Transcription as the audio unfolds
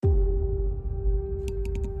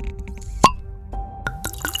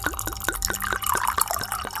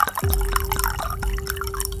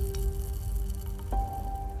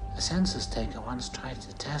census taker once tried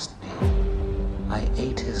to test me. I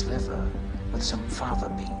ate his liver with some fava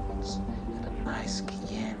beans and a nice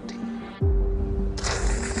Chianti.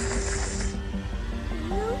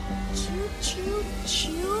 You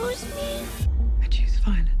choose me? I choose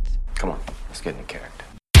violence. Come on, let's get into character.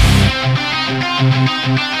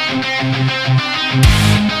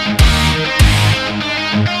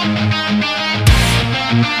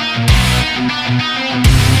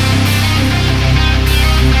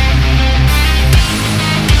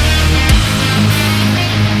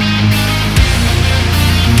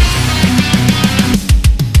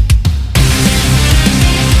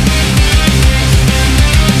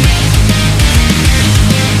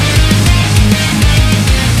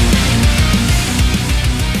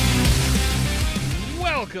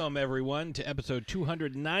 Welcome, everyone, to episode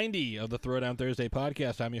 290 of the Throwdown Thursday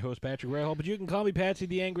podcast. I'm your host, Patrick Rahal, but you can call me Patsy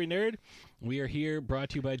the Angry Nerd. We are here, brought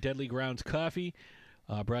to you by Deadly Grounds Coffee,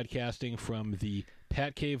 broadcasting from the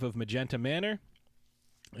Pat Cave of Magenta Manor.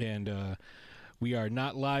 And we are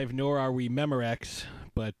not live, nor are we Memorex,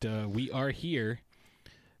 but we are here.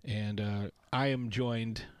 And I am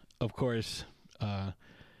joined, of course,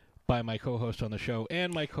 by my co-host on the show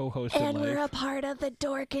and my co-host in life. And we're a part of the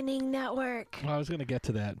Dorkening Network. Well, I was going to get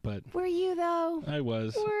to that, but... Were you, though? I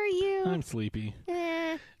was. Were you? I'm sleepy.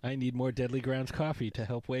 I need more Deadly Grounds coffee to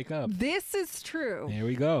help wake up. This is true. There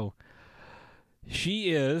we go.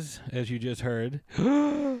 She is, as you just heard,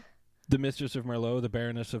 the Mistress of Merlot, the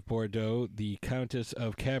Baroness of Bordeaux, the Countess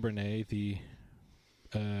of Cabernet, the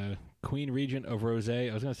Queen Regent of Rosé.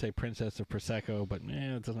 I was going to say Princess of Prosecco, but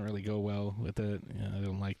it doesn't really go well with it. I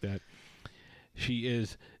don't like that. She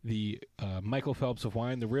is the Michael Phelps of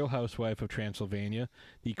wine, the Real Housewife of Transylvania,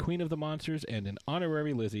 the Queen of the Monsters, and an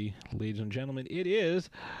honorary Lizzie. Ladies and gentlemen, it is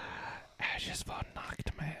Ashes von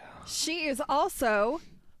Nachtmahr. She is also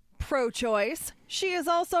pro-choice. She is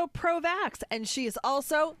also pro-vax. And she is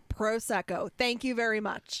also Prosecco. Thank you very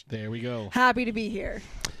much. There we go. Happy to be here.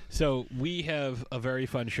 So we have a very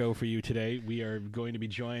fun show for you today. We are going to be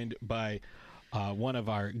joined by one of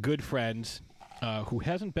our good friends who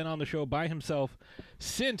hasn't been on the show by himself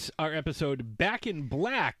since our episode Back in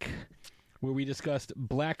Black, where we discussed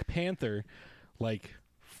Black Panther like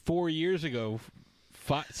 4 years ago,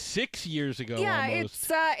 6 years ago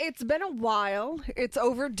almost. It's been a while. It's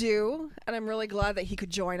overdue, and I'm really glad that he could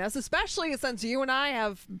join us, especially since you and I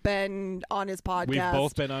have been on his podcast. We've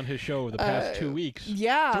both been on his show the past 2 weeks.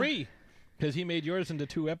 Yeah. 3, because he made yours into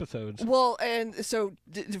 2 episodes. Well, and so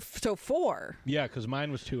 4. Yeah, because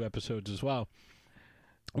mine was 2 episodes as well.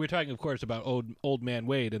 We're talking, of course, about Old Man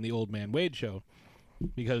Wade and the Old Man Wade show,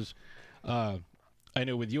 because I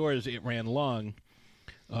know with yours it ran long.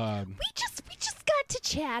 We just got to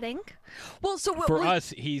chatting. Well, so for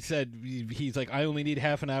us, he said he's like, I only need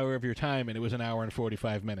half an hour of your time, and it was an hour and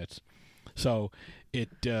 45 minutes. So it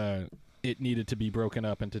needed to be broken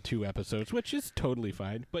up into 2 episodes, which is totally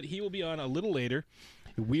fine. But he will be on a little later.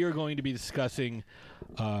 We are going to be discussing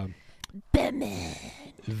Batman.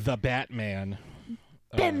 The Batman.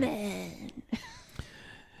 Batman.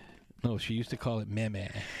 No, she used to call it Meme.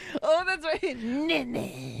 Oh, that's right.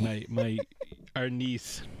 Our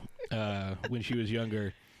niece, when she was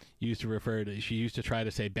younger, used to try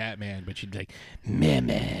to say Batman, but she'd be like, Meme.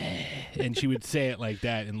 And she would say it like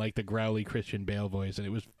that in like the growly Christian Bale voice, and it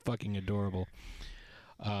was fucking adorable.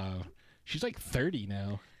 She's like 30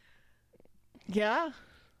 now. Yeah.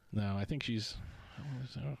 No, I think she's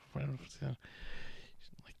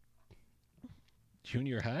like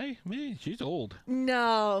junior high? Man, she's old.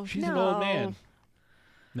 No. She's an old man.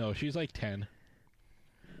 No, she's like 10.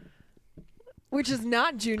 Which is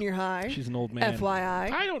not junior high. She's an old man.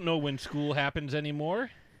 FYI. I don't know when school happens anymore.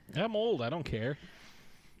 I'm old. I don't care.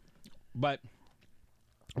 But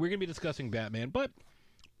we're going to be discussing Batman.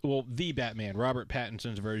 The Batman, Robert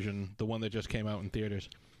Pattinson's version, the one that just came out in theaters.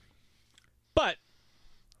 But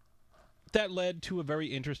that led to a very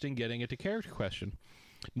interesting getting into character question.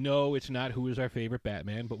 No, it's not who is our favorite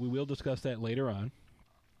Batman, but we will discuss that later on.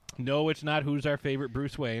 No, it's not who's our favorite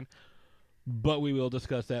Bruce Wayne, but we will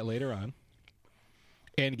discuss that later on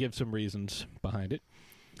and give some reasons behind it.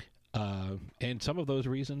 And some of those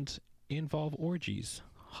reasons involve orgies,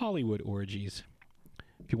 Hollywood orgies.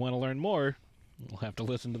 If you want to learn more, you'll have to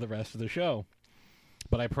listen to the rest of the show.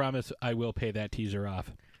 But I promise I will pay that teaser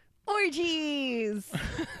off. Orgies!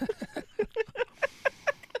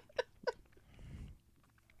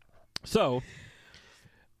 So,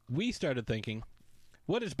 we started thinking,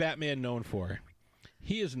 what is Batman known for?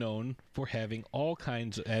 He is known for having all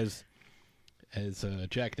kinds, as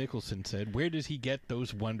Jack Nicholson said, where does he get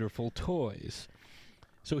those wonderful toys?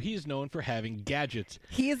 So he's known for having gadgets.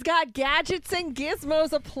 He's got gadgets and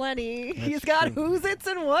gizmos aplenty. That's He's got true. who's-its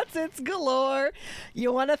and what's-its galore.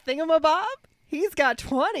 You want a thingamabob? He's got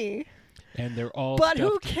 20. And they're all But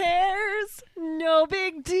who stuffed. cares? No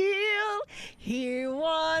big deal. He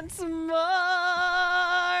wants more.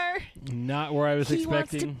 Not where I was He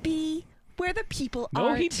wants to expecting. be where the people No,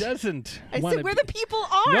 aren't. he doesn't. I wanna said where be- the people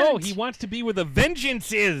aren't. No, he wants to be where the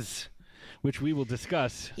vengeance is, which we will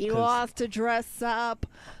discuss. He 'cause wants to dress up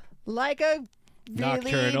like a really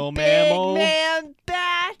Nocturnal big mammal. man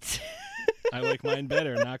bat. I like mine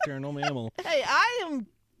better, nocturnal mammal. Hey, I am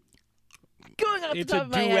going off It's the a top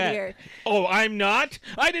of my duet. head here. Oh, I'm not?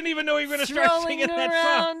 I didn't even know you were going to start Strolling singing that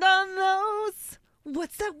song. around on those.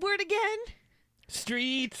 What's that word again?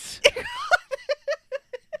 Streets.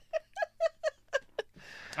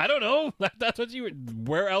 I don't know. That's what you were.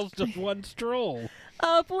 Where else does one stroll?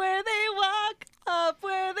 Up where they walk, up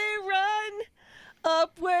where they run,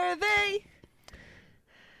 up where they.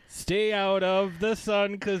 Stay out of the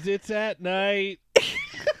sun 'cause it's at night.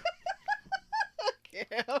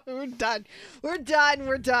 Yeah, we're done. We're done.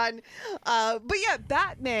 We're done. But yeah,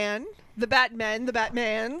 Batman, the Batmen, the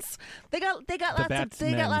Batmans. They got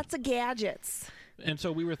Batsmen. lots of gadgets. And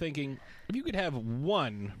so we were thinking, if you could have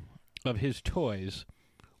one of his toys,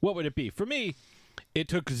 what would it be? For me, it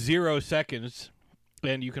took 0 seconds,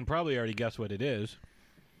 and you can probably already guess what it is.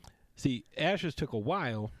 See, Ash's took a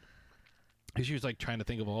while, because she was like trying to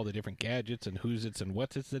think of all the different gadgets and who's-its and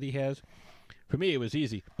what's-its that he has. For me, it was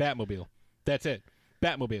easy. Batmobile. That's it.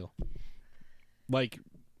 Batmobile. Like,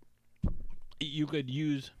 you could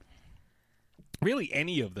use really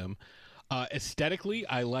any of them. Aesthetically,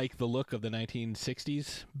 I like the look of the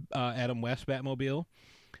 1960s Adam West Batmobile.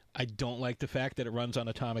 I don't like the fact that it runs on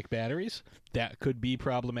atomic batteries. That could be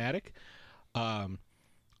problematic.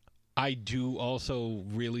 I do also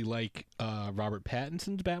really like Robert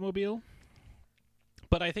Pattinson's Batmobile.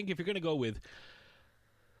 But I think if you're going to go with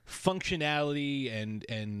functionality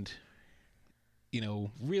and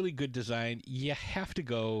really good design, you have to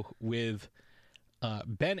go with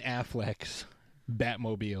Ben Affleck's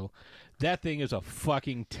Batmobile. That thing is a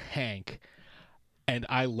fucking tank, and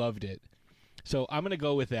I loved it. So I'm going to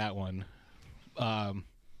go with that one.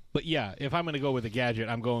 But yeah, if I'm going to go with a gadget,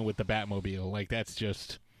 I'm going with the Batmobile. Like, that's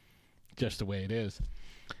just the way it is.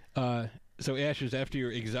 So, Ashes, after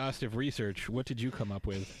your exhaustive research, what did you come up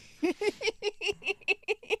with?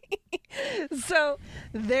 So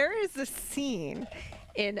there is a scene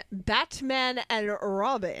in Batman and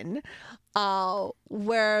Robin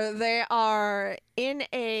where they are in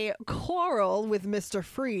a quarrel with Mr.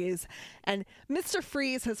 Freeze, and Mr.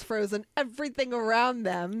 Freeze has frozen everything around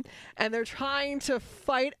them, and they're trying to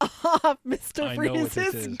fight off Mr. I know what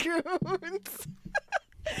this Freeze's is. goons.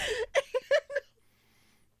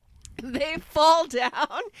 They fall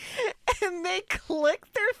down and they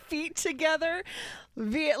click their feet together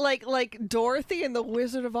via like Dorothy and the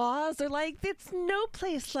Wizard of Oz. They're like, it's no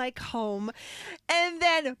place like home. And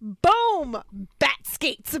then boom, bat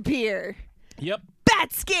skates appear. Yep.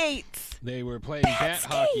 Bat skates. They were playing bat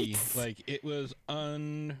hockey. skates! Like, it was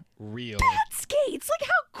unreal. Bat skates. Like,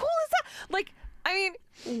 how cool is that? Like, I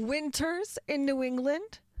mean, winters in New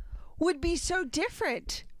England would be so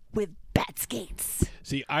different with bat skates.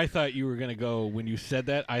 See, I thought you were going to go, when you said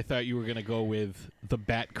that, I thought you were going to go with the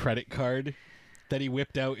Bat credit card that he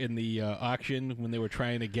whipped out in the auction when they were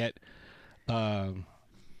trying to get, the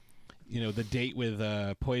date with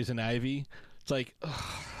Poison Ivy. It's like,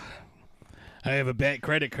 ugh, I have a Bat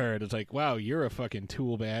credit card. It's like, wow, you're a fucking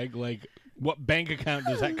tool bag. Like, what bank account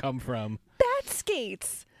does that come from? Bat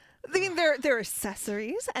skates. I mean, they're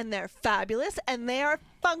accessories, and they're fabulous, and they are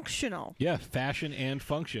functional. Yeah, fashion and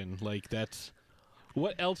function. Like, that's...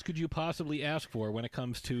 What else could you possibly ask for when it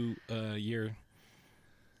comes to your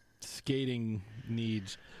skating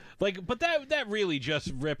needs? Like, but that really just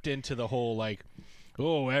ripped into the whole, like,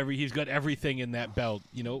 he's got everything in that belt,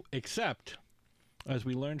 except, as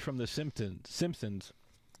we learned from the Simpsons,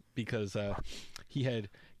 because he had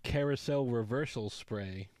carousel reversal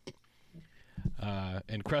spray.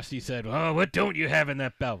 And Krusty said, "Oh, what don't you have in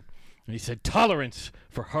that belt?" And he said, "Tolerance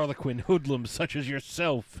for Harlequin hoodlums such as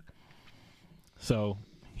yourself." So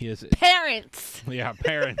he has, Parents. yeah,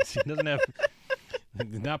 parents. He doesn't have,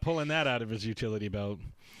 not pulling that out of his utility belt.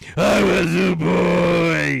 I was a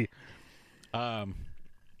boy.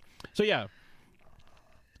 So yeah.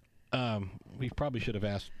 We probably should have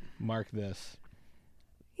asked Mark this.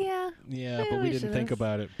 Yeah. Yeah, but we didn't should've. think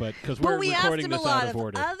about it. But because But we're we asked recording him a this lot out of of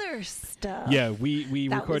order. other stuff. Yeah, we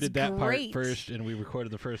That recorded was that part great. first, and we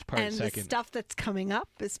recorded the first part And second. the stuff that's coming up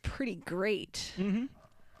is pretty great.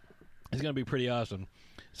 It's going to be pretty awesome.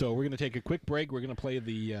 So we're going to take a quick break. We're going to play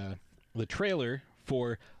the trailer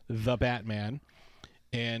for The Batman,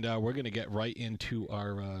 and we're going to get right into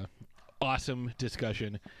our awesome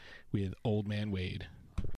discussion with Old Man Wade.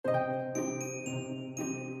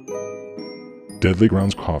 Deadly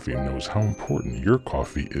Grounds Coffee knows how important your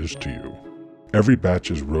coffee is to you. Every batch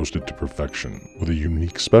is roasted to perfection with a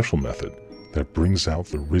unique special method that brings out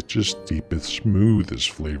the richest, deepest, smoothest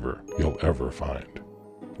flavor you'll ever find.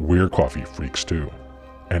 We're coffee freaks too,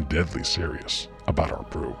 and deadly serious about our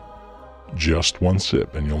brew. Just one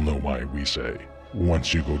sip and you'll know why we say,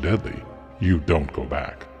 once you go deadly, you don't go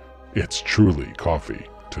back. It's truly coffee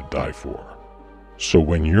to die for. So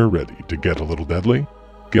when you're ready to get a little deadly,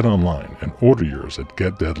 get online and order yours at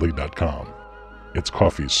getdeadly.com. It's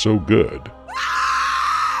coffee so good,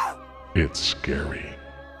 it's scary.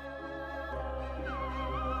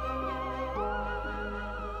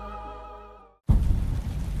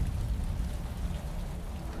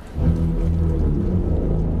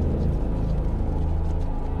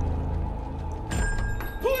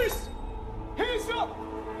 Police! Hands up!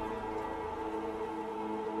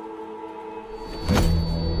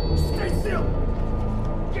 Stay still!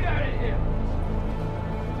 Get out of here!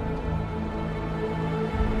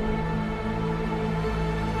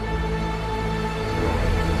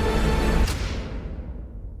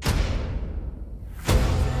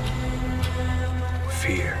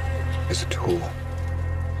 Fear is a tool.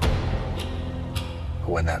 But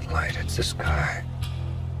when that light hits the sky,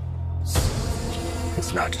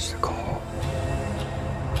 it's not just a call.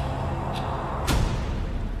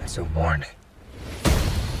 It's a warning.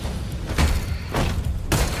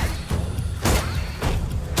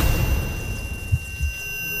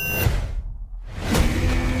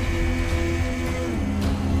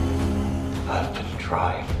 I've been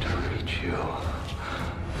trying to reach you.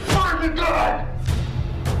 Find the gun!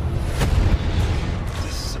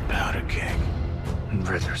 This is a powder keg, and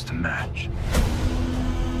Ritter's the match.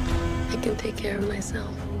 I can take care of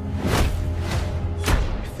myself.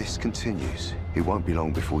 If this continues, it won't be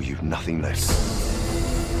long before you've nothing left.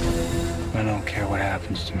 I don't care what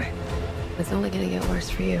happens to me. It's only gonna get worse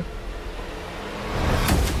for you.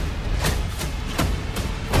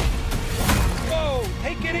 Whoa!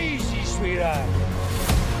 Take it easy, sweetheart.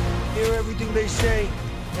 Hear everything they say,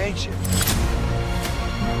 ain't you?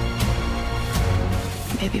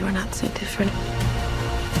 Maybe we're not so different.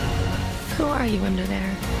 Who are you under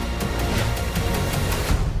there?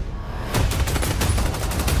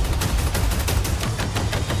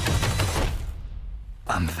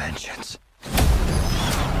 I'm vengeance.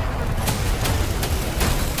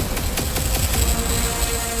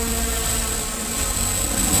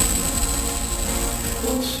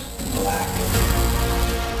 It's black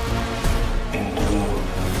and blue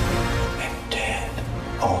and dead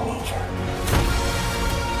all over.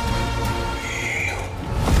 You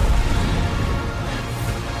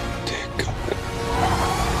take it.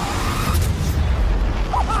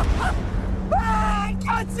 I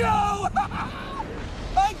got you!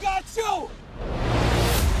 I got you!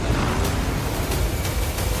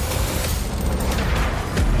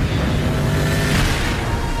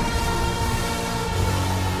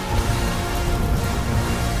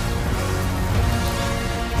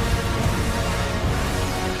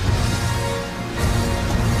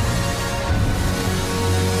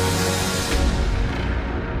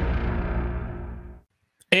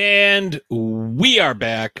 And we are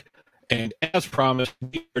back, and as promised,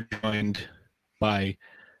 we are joined by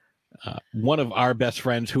one of our best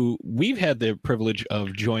friends who we've had the privilege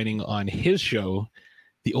of joining on his show,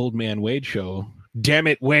 the Old Man Wade Show. Damn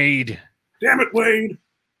it, Wade! Damn it, Wade!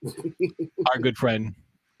 Our good friend,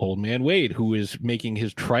 Old Man Wade, who is making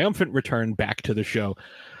his triumphant return back to the show.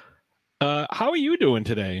 How are you doing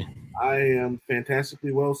today? I am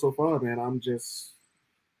fantastically well so far, man. I'm just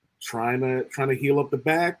trying to heal up the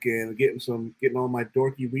back and getting all my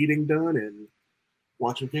dorky reading done and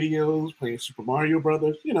watching videos, playing Super Mario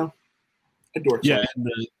Brothers. You know, I dork. Yeah, and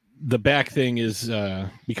the back thing is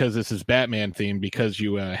because this is Batman themed, because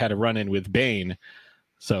you had a run-in with Bane,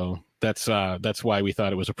 so that's why we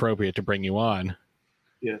thought it was appropriate to bring you on.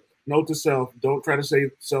 Yeah. Note to self: don't try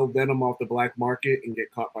to sell Venom off the black market and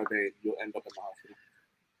get caught by Bane. You'll end up in the hospital.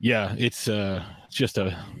 Yeah, it's just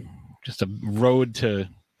a road to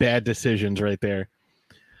bad decisions right there.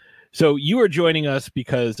 So you are joining us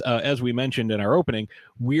because, as we mentioned in our opening,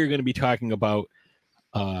 we're going to be talking about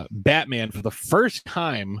Batman for the first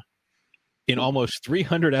time in almost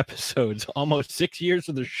 300 episodes, almost 6 years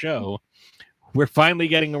of the show. We're finally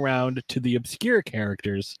getting around to the obscure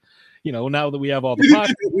characters. You know, now that we have all the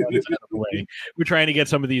popular ones out of the way, we're trying to get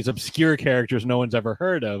some of these obscure characters no one's ever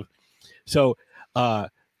heard of. So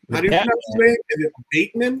How do you pronounce his name? Is it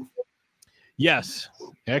Bateman? Yes,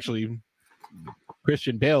 actually,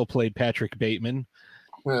 Christian Bale played Patrick Bateman.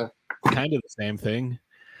 Kind of the same thing.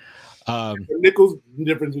 Nichols'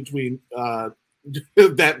 difference between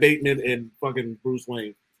that Bateman and fucking Bruce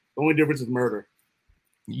Wayne. The only difference is murder.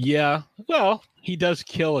 Yeah, well, he does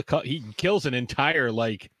kill he kills an entire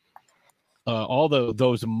all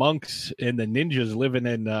those monks and the ninjas living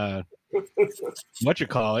in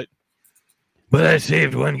whatchamacallit. But I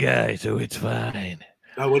saved one guy, so it's fine.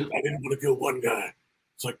 I didn't want to kill one guy,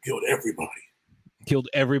 so I killed everybody. Killed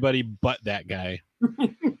everybody but that guy.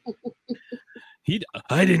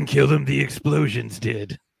 I didn't kill him. The explosions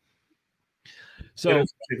did. So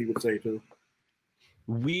that's what he would say too.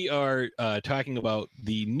 We are talking about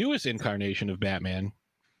the newest incarnation of Batman,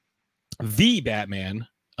 The Batman,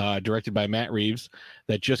 directed by Matt Reeves,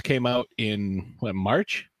 that just came out in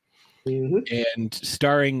March, and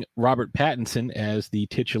starring Robert Pattinson as the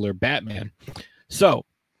titular Batman. So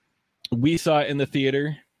we saw it in the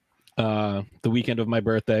theater the weekend of my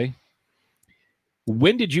birthday.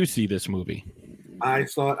 When did you see this movie? I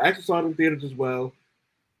actually saw it in theaters as well.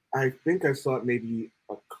 I think I saw it maybe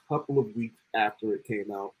a couple of weeks after it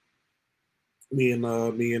came out. Me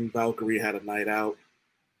and Valkyrie had a night out,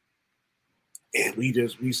 and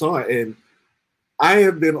we saw it. And I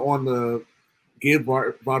have been on the give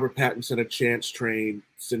Robert Pattinson a chance train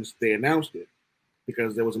since they announced it,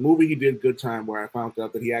 because there was a movie he did, Good Time, where I found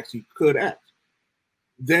out that he actually could act.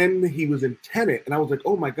 Then he was in Tenet, and I was like,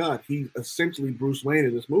 oh my God, he's essentially Bruce Wayne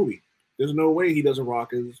in this movie. There's no way he doesn't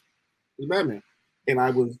rock as Batman. And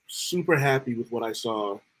I was super happy with what I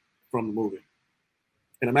saw from the movie.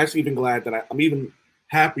 And I'm actually even glad that I'm even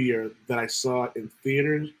happier that I saw it in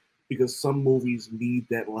theaters, because some movies need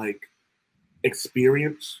that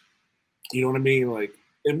experience. You know what I mean?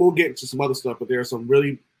 And we'll get into some other stuff, but there are some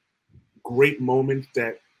really great moments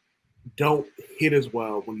that don't hit as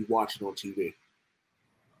well when you watch it on TV.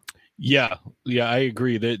 Yeah, I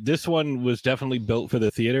agree that this one was definitely built for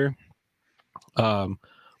the theater.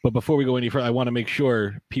 But before we go any further, I want to make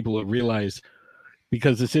sure people realize,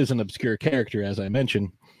 because this is an obscure character, as I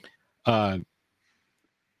mentioned,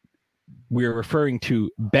 we're referring to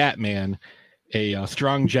Batman, a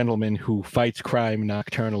strong gentleman who fights crime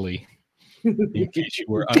nocturnally, in case you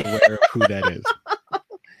were unaware of who that is.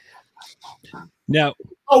 Now,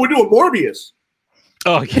 we're doing Morbius.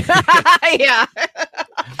 Oh, yeah.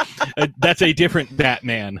 That's a different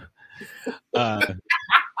Batman.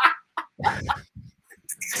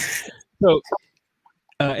 So,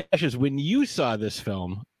 Ashes, when you saw this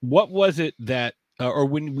film, what was it that, or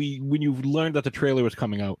when you learned that the trailer was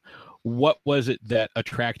coming out, what was it that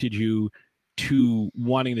attracted you to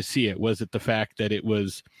wanting to see it? Was it the fact that it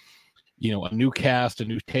was, a new cast, a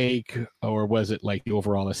new take, or was it the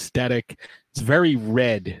overall aesthetic? It's very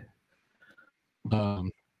red.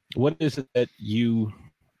 What is it that you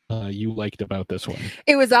liked about this one?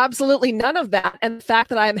 It was absolutely none of that, and the fact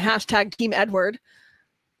that I am # Team Edward.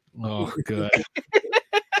 Oh, good.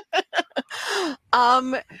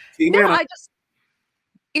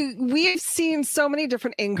 We've seen so many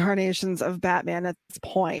different incarnations of Batman at this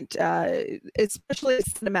point, especially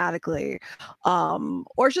cinematically,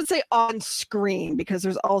 or I should say on screen, because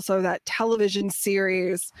there's also that television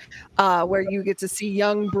series where you get to see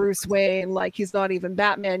young Bruce Wayne, he's not even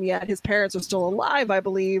Batman yet. His parents are still alive, I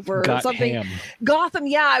believe, or something. Gotham,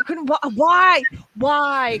 yeah. I couldn't.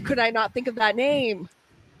 Why could I not think of that name?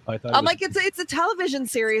 I'm it's a television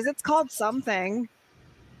series. It's called something.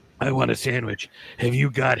 I want a sandwich. Have you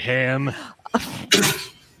got ham?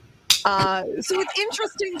 So it's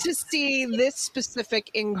interesting to see this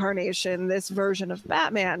specific incarnation, this version of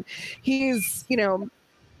Batman. He's,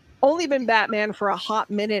 only been Batman for a hot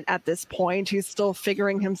minute at this point. He's still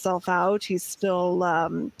figuring himself out. He's still, I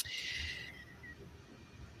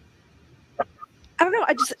don't know.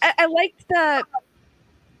 I liked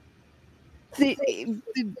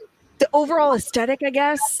the overall aesthetic, I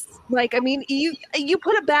guess. You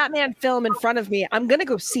put a Batman film in front of me, I'm gonna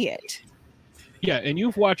go see it. Yeah, and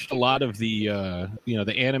you've watched a lot of the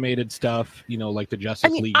the animated stuff, like the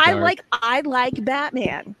Justice League. I like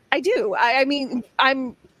Batman. I do. I mean,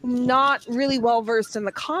 I'm not really well versed in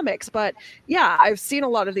the comics, but yeah, I've seen a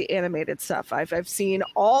lot of the animated stuff. I've seen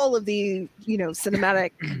all of the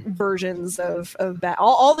cinematic versions of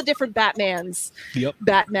all the different Batmans. Yep.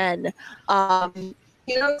 Batmen. So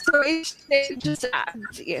it's just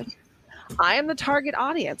I am the target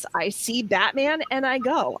audience. I see Batman and I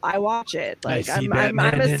go. I watch it. I'm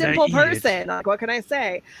a simple person. What can I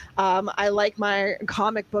say? I like my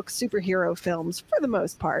comic book superhero films for the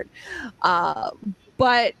most part.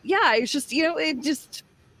 But yeah, it's just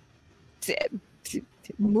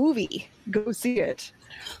movie. Go see it.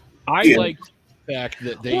 I liked the fact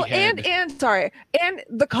that they had... and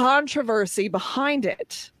the controversy behind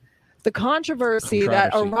it. The controversy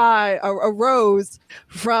that arose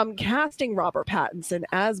from casting Robert Pattinson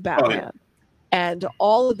as Batman. And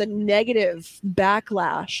all of the negative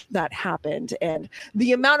backlash that happened and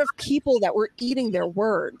the amount of people that were eating their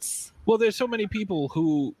words. Well, there's so many people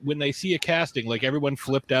who, when they see a casting, like everyone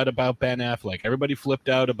flipped out about Ben Affleck. Everybody flipped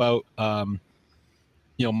out about,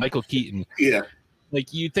 Michael Keaton. Yeah.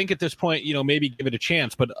 Like, you think at this point, maybe give it a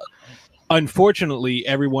chance. But unfortunately,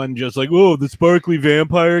 everyone just like, oh, the sparkly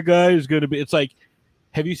vampire guy is going to be... It's like,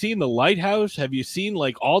 have you seen The Lighthouse? Have you seen,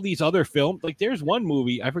 like, all these other films? Like, there's one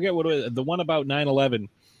movie, I forget what it was, the one about 9/11,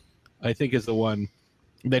 I think is the one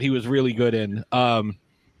that he was really good in.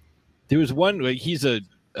 There was one, like,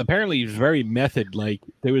 apparently he was very method. Like,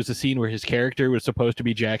 there was a scene where his character was supposed to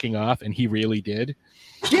be jacking off, and he really did.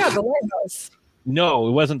 Yeah, The Lighthouse. No,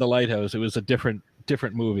 it wasn't The Lighthouse. It was a different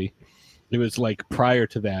movie. It was, like, prior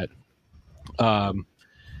to that.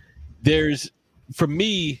 For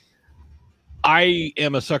me... I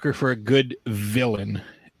am a sucker for a good villain.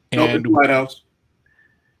 And Lighthouse.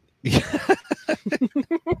 I'm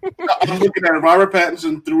looking at it. Robert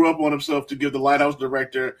Pattinson threw up on himself to give the Lighthouse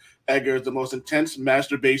director Eggers the most intense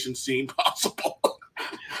masturbation scene possible.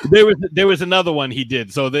 There was another one he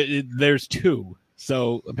did. So there's two.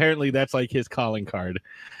 So apparently that's like his calling card.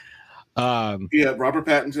 Yeah, Robert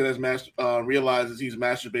Pattinson has realizes he's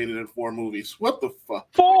masturbated in 4 movies. What the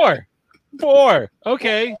fuck? 4.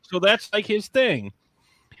 Okay, so that's like his thing.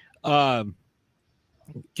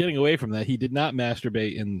 Getting away from that, he did not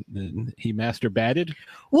masturbate he masturbated.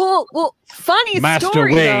 Well, funny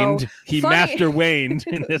story though. He master-waned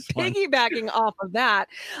in this one. Piggybacking off of that,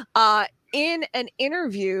 in an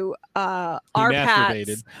interview,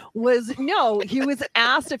 Arpats he was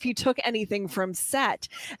asked if he took anything from set,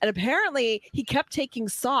 and apparently he kept taking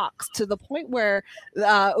socks to the point where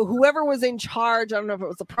whoever was in charge, I don't know if it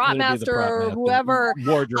was the prop master or whoever,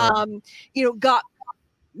 got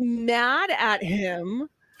mad at him,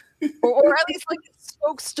 or at least like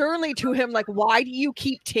spoke sternly to him, like, why do you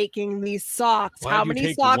keep taking these socks? How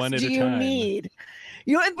many socks do you need?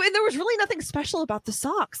 And there was really nothing special about the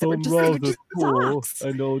socks. They were just socks.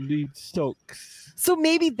 I don't need socks. So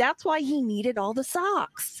maybe that's why he needed all the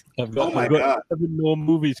socks. I've got 7 more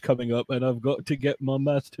movies coming up, and I've got to get my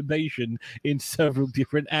masturbation in several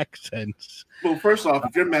different accents. Well, first off,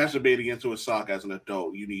 if you're masturbating into a sock as an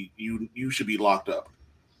adult, you should be locked up.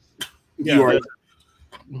 Yeah,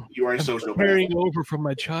 you are a social carrying over from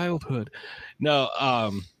my childhood. No,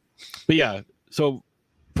 but yeah. So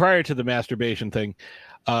prior to the masturbation thing,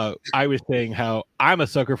 I was saying how I'm a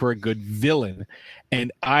sucker for a good villain,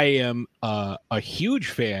 and I am a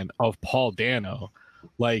huge fan of Paul Dano.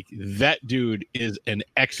 Like, that dude is an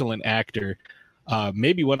excellent actor.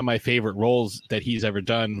 Maybe one of my favorite roles that he's ever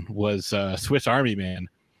done was Swiss Army Man.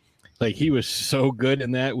 Like, he was so good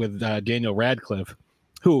in that with Daniel Radcliffe,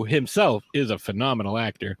 who himself is a phenomenal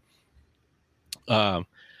actor.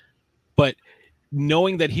 But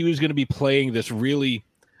knowing that he was going to be playing this really,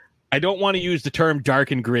 I don't want to use the term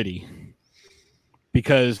dark and gritty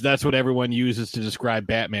because that's what everyone uses to describe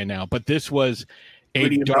Batman now. But this was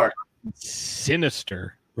a dark,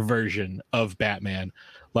 sinister version of Batman.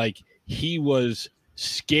 Like, he was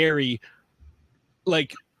scary.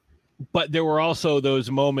 Like, but there were also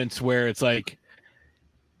those moments where it's like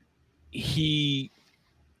he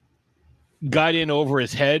got in over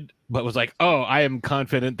his head, but was like, oh, I am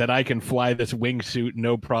confident that I can fly this wingsuit,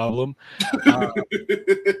 no problem.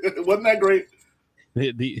 Wasn't that great?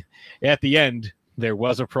 At the end, there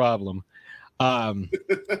was a problem.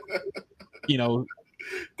 You know,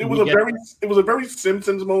 it was a very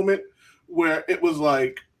Simpsons moment where it was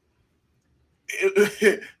like,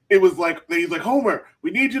 it was like, he's like, Homer, we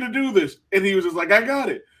need you to do this. And he was just like, I got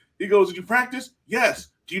it. He goes, did you practice? Yes.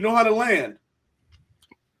 Do you know how to land?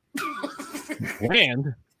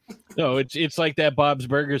 Land? No, it's like that Bob's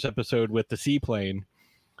Burgers episode with the seaplane,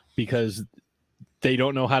 because they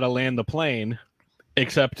don't know how to land the plane,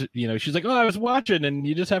 except, you know, she's like, oh, I was watching, and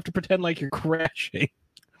you just have to pretend like you're crashing.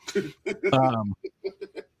 I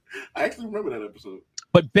actually remember that episode.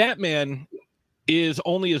 But Batman is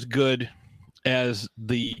only as good as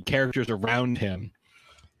the characters around him.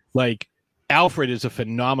 Like, Alfred is a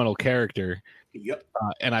phenomenal character. Yep.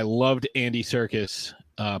 And I loved Andy Serkis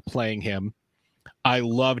playing him. I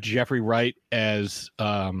loved Jeffrey Wright as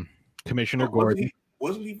Commissioner Gordon.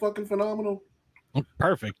 Wasn't he fucking phenomenal?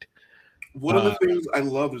 Perfect. One of the things I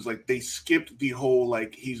love is, like, they skipped the whole,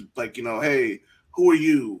 like, he's like, you know, hey, who are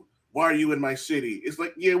you? Why are you in my city? It's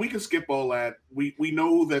like, yeah, we can skip all that. We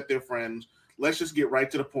know that they're friends. let's just get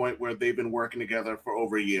right to the point where they've been working together for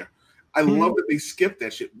over a year. I love that they skipped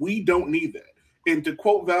that shit. We don't need that. And to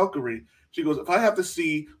quote Valkyrie, she goes, if I have to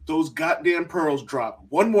see those goddamn pearls drop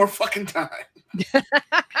one more fucking time.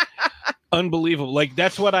 Unbelievable. Like,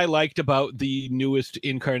 that's what I liked about the newest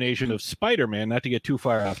incarnation of Spider-Man, not to get too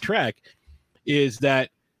far off track, is that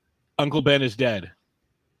Uncle Ben is dead.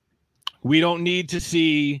 We don't need to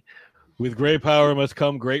see, with great power must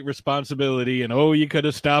come great responsibility, and you could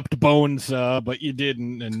have stopped Bonesaw, but you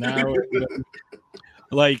didn't, and now,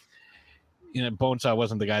 like, Bonesaw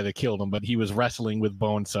wasn't the guy that killed him, but he was wrestling with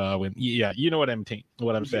Bonesaw. When, you know what I'm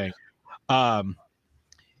saying.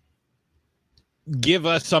 Give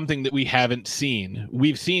us something that we haven't seen.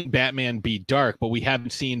 We've seen Batman be dark, but we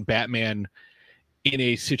haven't seen Batman in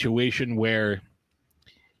a situation where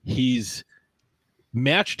he's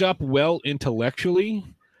matched up well intellectually,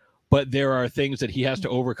 but there are things that he has to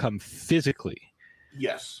overcome physically.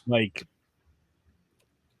 Yes. Like,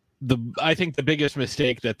 I think the biggest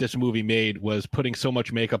mistake that this movie made was putting so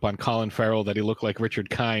much makeup on Colin Farrell that he looked like Richard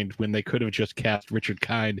Kind when they could have just cast Richard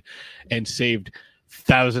Kind and saved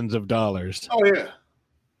thousands of dollars. Oh yeah,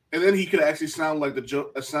 and then he could actually sound like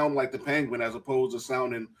the Penguin as opposed to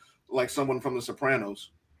sounding like someone from The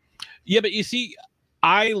Sopranos. Yeah, but you see,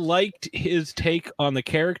 I liked his take on the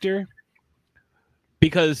character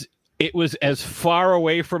because it was as far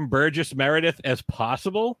away from Burgess Meredith as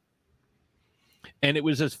possible. And it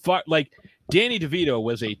was as far, like, Danny DeVito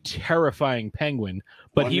was a terrifying penguin,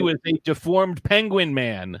 but he was a deformed penguin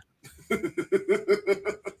man.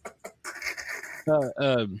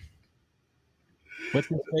 What's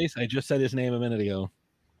his face? I just said his name a minute ago.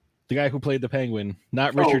 The guy who played the penguin,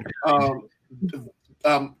 not Richard.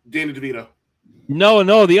 Danny DeVito.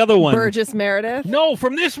 No, the other one. Burgess Meredith. No,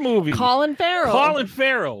 from this movie. Colin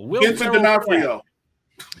Farrell. Vincent D'Onofrio.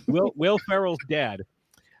 Will Ferrell's dad.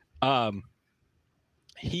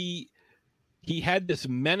 He had this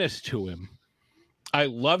menace to him. I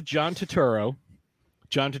love John Turturro.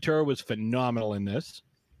 John Turturro was phenomenal in this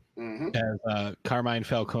as Carmine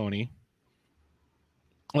Falcone.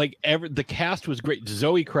 Like, the cast was great.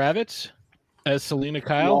 Zoe Kravitz as Selena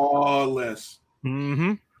Kyle. Flawless.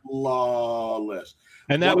 Flawless.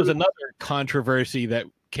 And that was another controversy that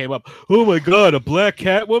came up. Oh my God, a black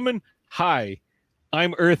Catwoman? Hi,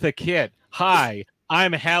 I'm Eartha Kitt. Hi,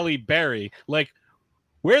 I'm Halle Berry. Like,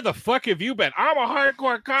 where the fuck have you been? I'm a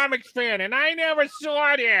hardcore comics fan, and I never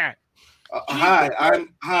saw that. I'm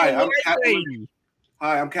Catwoman.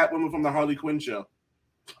 Hi, I'm Catwoman from the Harley Quinn show.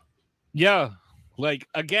 Yeah, like,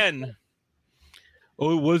 again.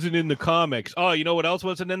 Oh, it wasn't in the comics. Oh, you know what else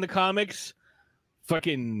wasn't in the comics?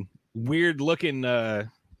 Fucking weird-looking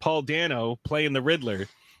Paul Dano playing the Riddler.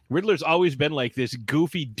 Riddler's always been like this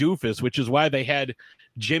goofy doofus, which is why they had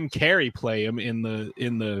Jim Carrey play him in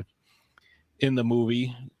the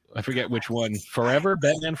movie. I forget which one. Forever?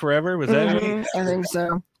 Batman Forever? Was that it? I think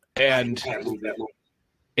so. And Frank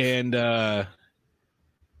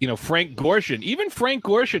Gorshin. Even Frank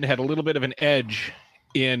Gorshin had a little bit of an edge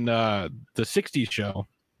in the 60s show.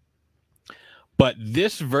 But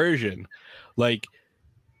this version, like,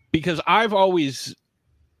 because I've always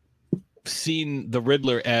seen the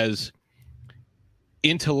Riddler as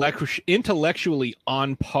intellectually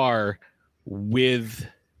on par with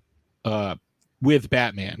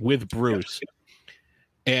Batman, with Bruce.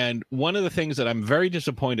 And one of the things that I'm very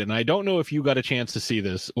disappointed, and I don't know if you got a chance to see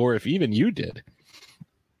this or if even you did,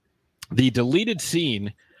 the deleted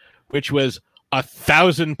scene, which was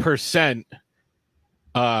 1,000%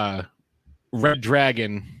 Red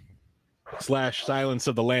Dragon / Silence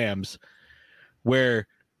of the Lambs, where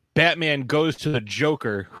Batman goes to the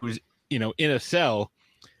Joker, who's in a cell,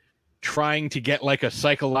 trying to get like a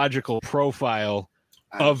psychological profile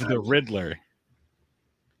of the Riddler.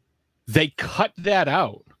 They cut that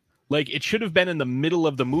out. Like, it should have been in the middle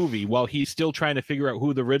of the movie while he's still trying to figure out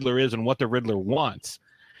who the Riddler is and what the Riddler wants.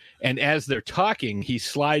 And as they're talking, he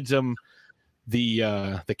slides him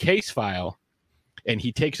the case file, and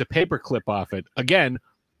he takes a paper clip off it. Again,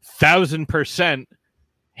 1,000%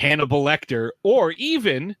 Hannibal Lecter, or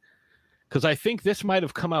even, because I think this might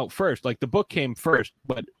have come out first. Like, the book came first,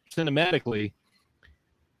 but cinematically,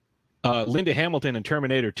 Linda Hamilton in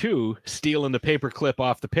Terminator 2 stealing the paper clip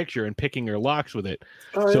off the picture and picking her locks with it.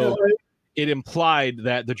 It implied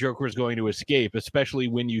that the Joker was going to escape, especially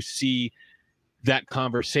when you see that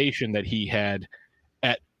conversation that he had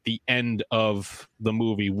at the end of the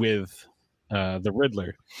movie with the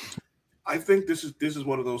Riddler. I think this is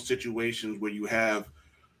one of those situations where you have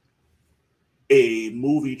a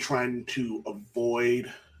movie trying to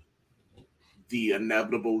avoid the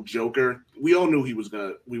inevitable Joker. We all knew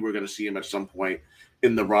we were gonna see him at some point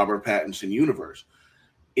in the Robert Pattinson universe.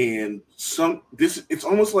 And it's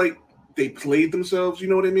almost like they played themselves, you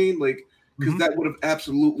know what I mean? Like, because that would have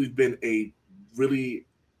absolutely been a really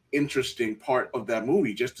interesting part of that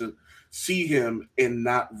movie, just to see him and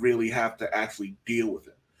not really have to actually deal with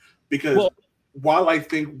him. Because while I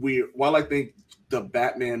think the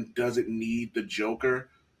Batman doesn't need the Joker,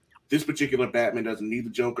 this particular Batman doesn't need the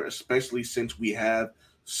Joker, especially since we have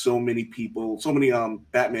so many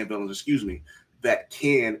Batman villains, that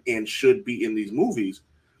can and should be in these movies.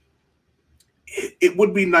 It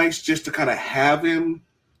would be nice just to kind of have him,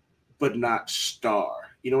 but not star.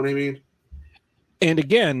 You know what I mean? And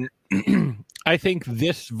again, I think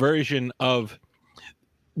this version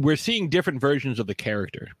we're seeing different versions of the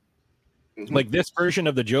character. Like this version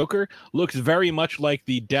of the Joker looks very much like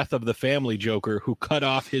the Death of the Family Joker, who cut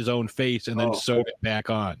off his own face and then sewed it back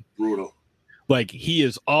on. Brutal. Like he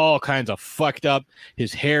is all kinds of fucked up.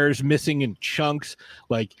 His hair's missing in chunks.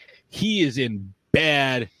 Like he is in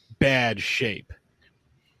bad shape.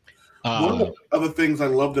 One of the other things I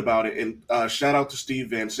loved about it, and shout out to Steve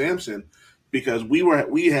Van Samson, because we've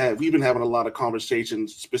been having a lot of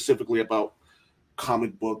conversations specifically about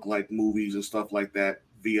comic book like movies and stuff like that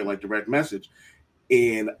via like direct message,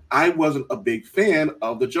 and I wasn't a big fan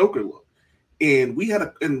of the Joker look. And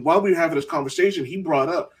while we were having this conversation, he brought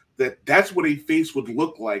up that that's what a face would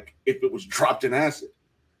look like if it was dropped in acid.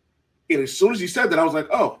 And as soon as he said that, I was like,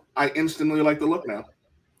 oh, I instantly like the look now.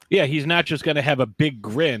 Yeah, he's not just going to have a big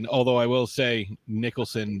grin, although I will say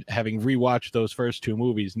Nicholson, having rewatched those first two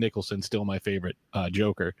movies, Nicholson's still my favorite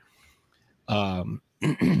Joker.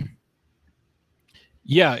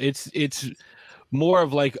 Yeah, it's more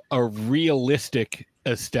of like a realistic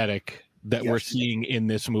aesthetic that we're seeing in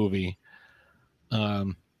this movie.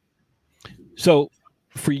 So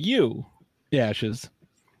for you, Ashes,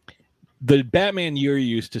 the Batman you're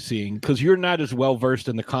used to seeing, because you're not as well versed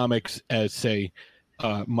in the comics as, say,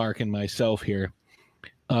 Mark and myself here,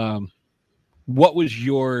 what was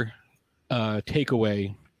your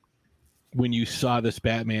takeaway when you saw this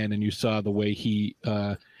Batman and you saw the way he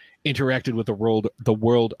interacted with the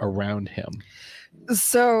world around him?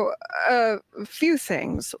 So a few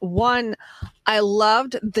things. One, I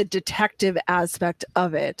loved the detective aspect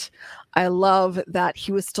of it. I love that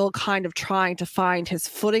he was still kind of trying to find his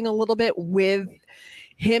footing a little bit with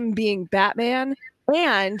him being Batman,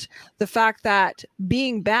 and the fact that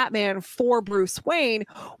being Batman for Bruce Wayne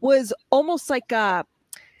was almost like a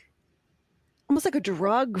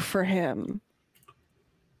drug for him.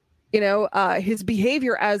 You know, his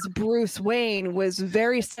behavior as Bruce Wayne was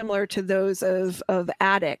very similar to those of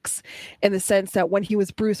addicts, in the sense that when he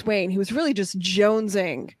was Bruce Wayne, he was really just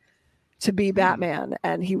jonesing to be Batman,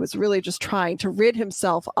 and he was really just trying to rid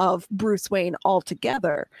himself of Bruce Wayne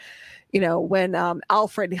altogether. You know, when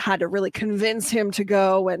Alfred had to really convince him to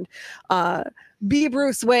go and be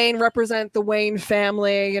Bruce Wayne, represent the Wayne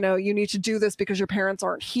family. You know, you need to do this because your parents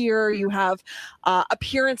aren't here. You have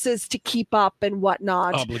appearances to keep up and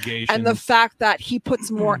whatnot. Obligations. And the fact that he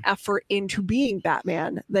puts more effort into being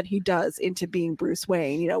Batman than he does into being Bruce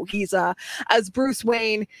Wayne. You know, he's as Bruce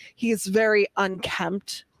Wayne, he's very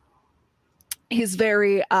unkempt. He's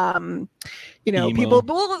very, emo. People,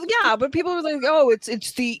 but people are like, oh,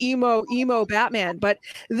 it's the emo Batman. But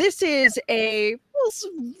this is around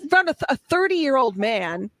a 30-year-old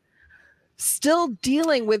man still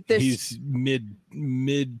dealing with this. He's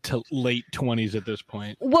mid to late 20s at this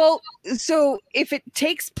point. Well, so if it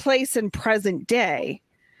takes place in present day,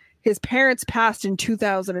 his parents passed in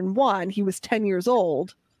 2001. He was 10 years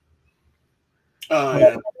old.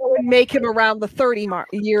 That would make him around the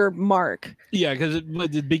 30-year mark. Yeah, because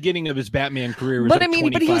the beginning of his Batman career was but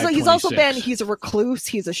he's also he's a recluse,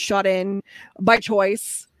 he's a shut-in by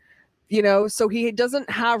choice, you know, so he doesn't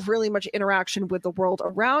have really much interaction with the world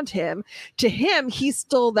around him. To him, he's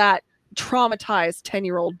still that traumatized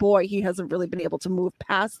 10-year-old boy. He hasn't really been able to move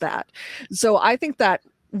past that. So I think that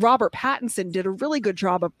Robert Pattinson did a really good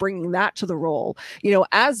job of bringing that to the role. You know,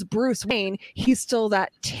 as Bruce Wayne, he's still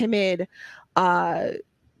that timid,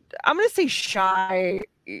 I'm going to say shy,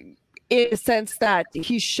 in a sense that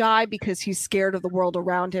he's shy because he's scared of the world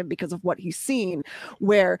around him because of what he's seen,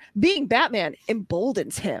 where being Batman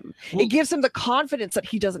emboldens him. It gives him the confidence that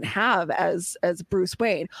he doesn't have as Bruce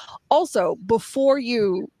Wayne. Also, before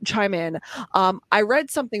you chime in, I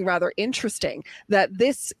read something rather interesting, that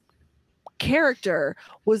this character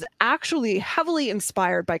was actually heavily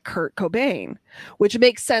inspired by Kurt Cobain, which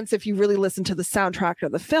makes sense if you really listen to the soundtrack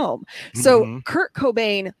of the film. So Kurt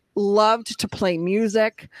Cobain loved to play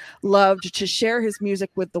music, loved to share his music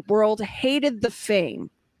with the world, hated the fame.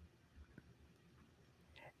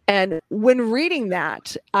 And when reading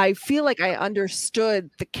that, I feel like I understood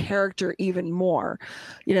the character even more.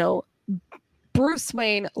 You know, Bruce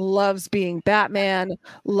Wayne loves being Batman,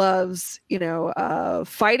 loves,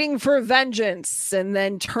 fighting for vengeance and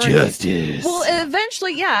then turning Justice. Well,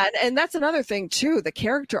 eventually, yeah. And that's another thing too, the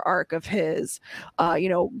character arc of his,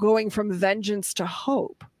 going from vengeance to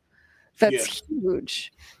hope. That's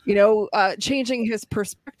huge, changing his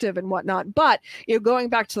perspective and whatnot. But, going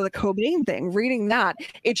back to the Cobain thing, reading that,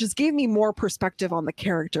 it just gave me more perspective on the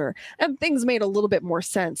character, and things made a little bit more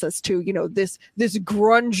sense as to, this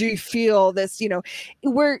grungy feel,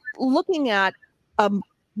 we're looking at a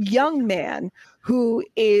young man who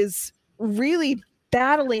is really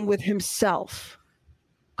battling with himself,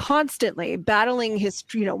 constantly battling his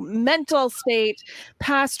mental state,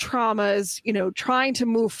 past traumas, trying to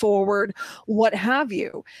move forward, what have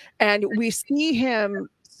you. And we see him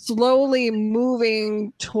slowly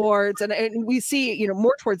moving towards, and we see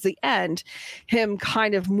more towards the end, him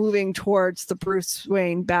kind of moving towards the Bruce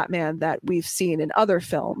Wayne Batman that we've seen in other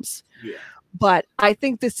films. But I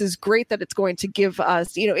think this is great that it's going to give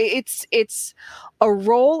us, it's a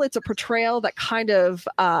role, it's a portrayal that kind of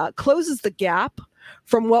closes the gap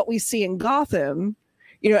from what we see in Gotham,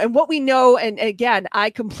 and what we know. And again,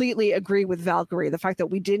 I completely agree with Valkyrie, the fact that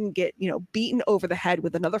we didn't get, beaten over the head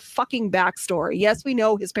with another fucking backstory. Yes, we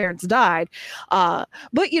know his parents died, but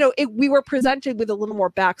we were presented with a little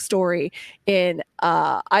more backstory in,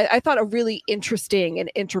 I thought, a really interesting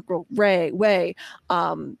and integral way, with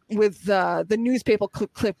the newspaper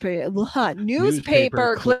clippings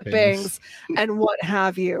and what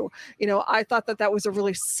have you. I thought that was a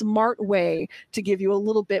really smart way to give you a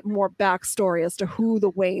little bit more backstory as to who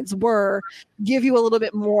the Waynes were, give you a little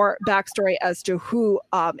bit more backstory as to who,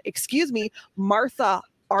 Martha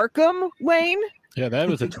Arkham Wayne. Yeah, that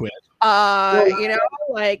was a twist.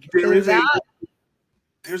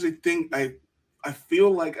 There's a thing I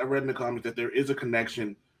feel like I read in the comics that there is a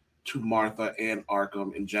connection to Martha and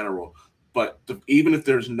Arkham in general, but even if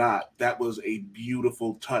there's not, that was a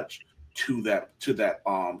beautiful touch to the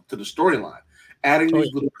storyline, adding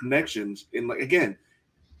these little connections. And again,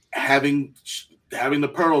 having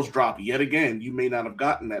the pearls drop yet again, you may not have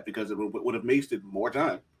gotten that because it would have wasted more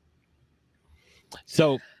time.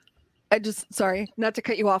 So sorry, not to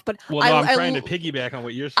cut you off, but I'm trying to piggyback on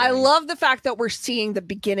what you're saying. I love the fact that we're seeing the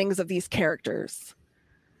beginnings of these characters.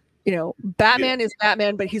 Batman is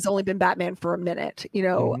Batman, but he's only been Batman for a minute.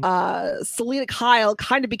 Selina Kyle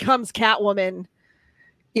kind of becomes Catwoman,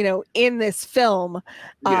 in this film.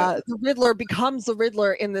 The Riddler becomes the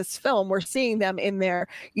Riddler in this film. We're seeing them in their,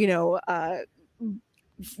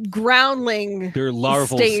 groundling, their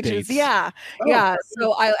larval stages. States.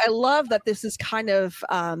 So I love that this is kind of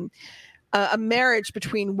a marriage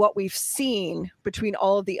between what we've seen between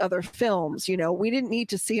all of the other films. We didn't need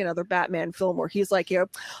to see another Batman film where he's like,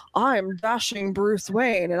 I'm dashing Bruce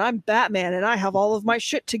Wayne and I'm Batman and I have all of my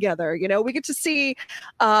shit together. We get to see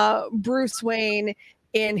Bruce Wayne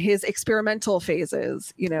in his experimental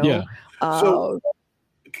phases. So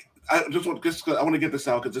I want to get this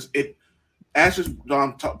out because Ash just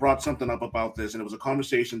brought something up about this, and it was a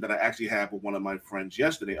conversation that I actually had with one of my friends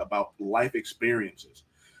yesterday about life experiences.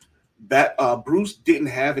 That Bruce didn't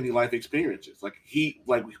have any life experiences.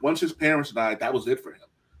 Once his parents died, that was it for him.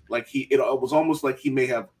 It was almost like he may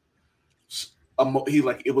have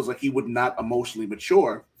he would not emotionally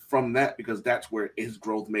mature from that, because that's where his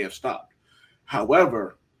growth may have stopped.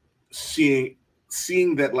 However, seeing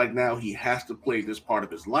that now he has to play this part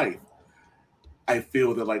of his life, I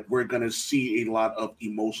feel that we're going to see a lot of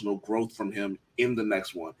emotional growth from him in the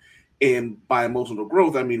next one. And by emotional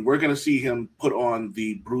growth, I mean, we're going to see him put on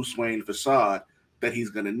the Bruce Wayne facade that he's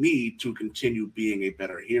going to need to continue being a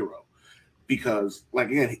better hero. Because,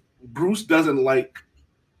 again, Bruce doesn't like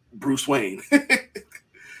Bruce Wayne.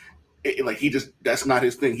 That's not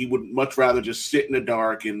his thing. He would much rather just sit in the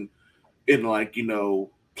dark and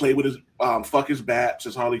play with his, fuck his bats,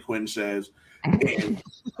 as Harley Quinn says, and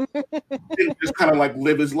just kind of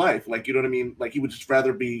live his life. You know what I mean? He would just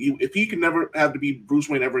rather be, if he could never have to be Bruce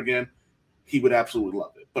Wayne ever again, he would absolutely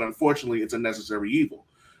love it. But unfortunately, it's a necessary evil.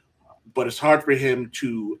 But it's hard for him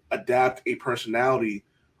to adapt a personality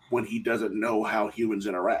when he doesn't know how humans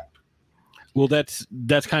interact. Well, that's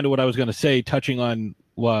kind of what I was going to say, touching on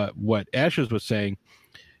what Ashes was saying,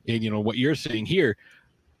 and what you're saying here.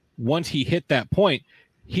 Once he hit that point,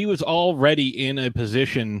 he was already in a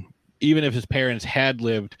position, even if his parents had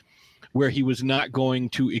lived, where he was not going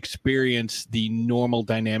to experience the normal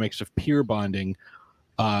dynamics of peer bonding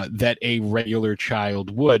that a regular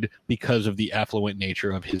child would, because of the affluent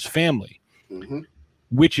nature of his family. Mm-hmm.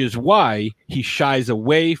 Which is why he shies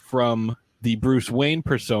away from the Bruce Wayne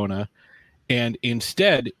persona and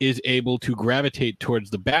instead is able to gravitate towards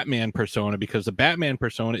the Batman persona because the Batman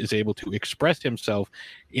persona is able to express himself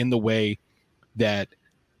in the way that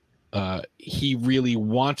he really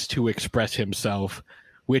wants to express himself,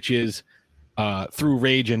 which is through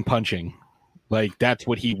rage and punching. Like, that's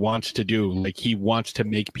what he wants to do. Like, he wants to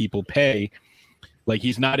make people pay. Like,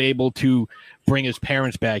 he's not able to bring his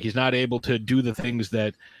parents back. He's not able to do the things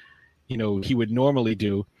that, you know, he would normally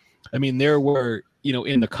do. I mean, there were, you know,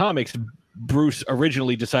 in the comics, Bruce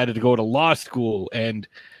originally decided to go to law school. And,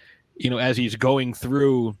 you know, as he's going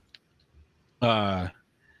through law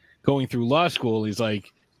school, he's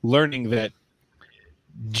like learning that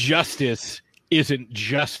justice isn't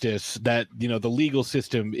justice, that, you know, the legal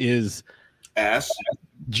system is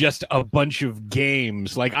just a bunch of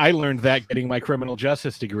games. Like, I learned that getting my criminal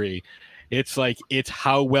justice degree. It's like, it's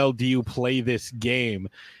how well do you play this game?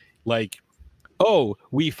 Like, oh,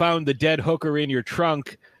 we found the dead hooker in your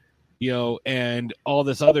trunk, you know, and all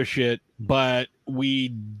this other shit, but we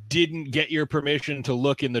didn't get your permission to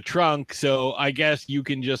look in the trunk, so I guess you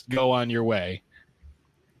can just go on your way.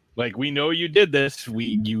 Like, we know you did this.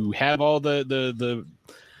 You have all the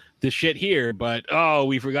shit here, but oh,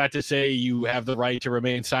 we forgot to say you have the right to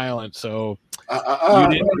remain silent. So you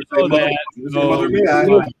didn't know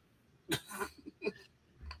that.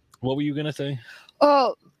 What were you gonna say?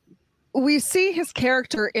 Oh, we see his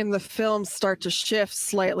character in the film start to shift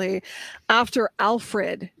slightly after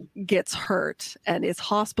Alfred gets hurt and is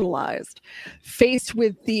hospitalized, faced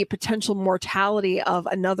with the potential mortality of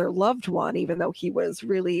another loved one, even though he was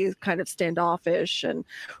really kind of standoffish and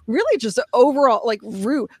really just overall like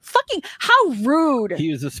rude. Fucking how rude.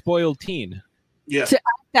 He is a spoiled teen. Yeah. To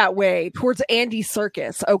act that way towards Andy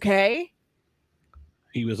Serkis, okay?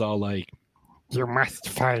 He was all like, "You must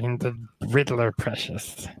find the Riddler,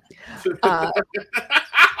 precious." The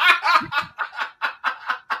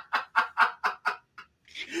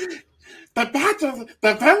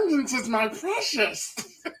vengeance is my precious.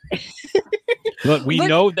 Look, we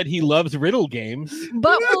know that he loves riddle games,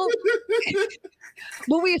 but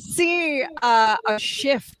we see a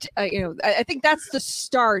shift. You know, I think that's the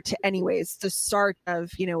start, anyways. The start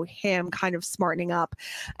of, you know, him kind of smartening up,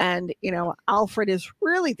 and you know, Alfred is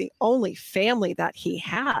really the only family that he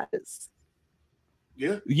has.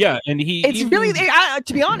 Yeah, and it's really,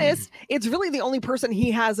 to be honest, it's really the only person he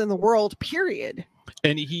has in the world, period.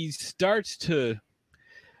 And he starts to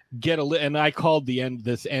get and I called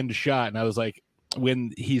this end shot, and I was like,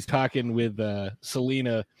 when he's talking with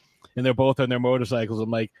Selena and they're both on their motorcycles, I'm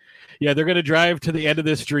like, yeah, they're going to drive to the end of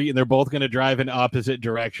this street and they're both going to drive in opposite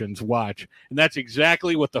directions. Watch. And that's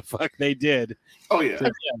exactly what the fuck they did. Oh, yeah. So,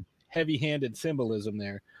 yeah, heavy-handed symbolism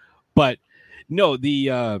there. But no,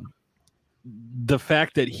 the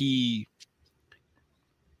fact that he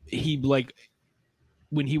like,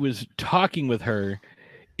 when he was talking with her,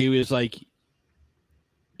 it was like,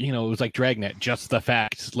 you know, it was like Dragnet, just the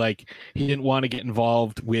facts. Like, he didn't want to get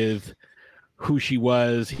involved with who she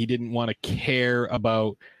was. He didn't want to care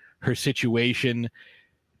about her situation.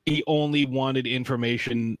 He only wanted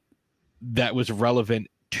information that was relevant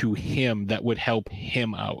to him, that would help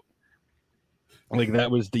him out. Like, that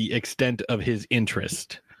was the extent of his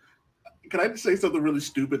interest. Can I just say something really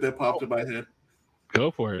stupid that popped in my head? Go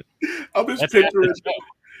for it. I'm just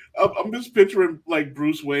picturing like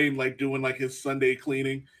Bruce Wayne like doing like his Sunday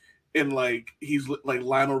cleaning, and like he's like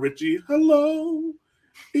Lionel Richie. Hello,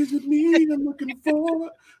 is it me I'm looking for?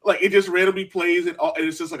 Like, it just randomly plays, and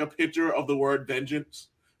it's just like a picture of the word vengeance.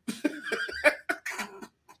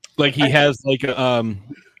 Like, he has like a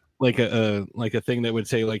thing that would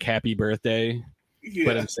say like happy birthday,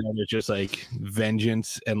 but instead it's just like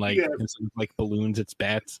vengeance, and like instead of like balloons, it's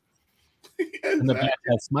bats. And the bat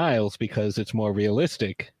has smiles because it's more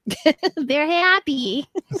realistic. They're happy.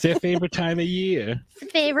 It's their favorite time of year.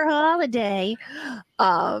 Favorite holiday.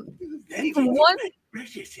 One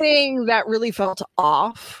thing that really felt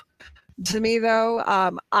off to me, though,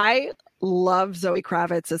 I love Zoe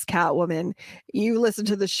Kravitz as Catwoman. You listen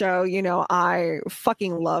to the show, you know, I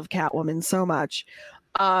fucking love Catwoman so much.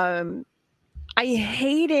 I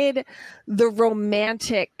hated the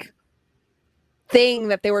romantic thing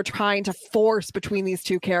that they were trying to force between these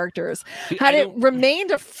two characters. Had it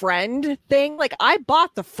remained a friend thing, like, I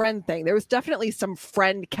bought the friend thing. There was definitely some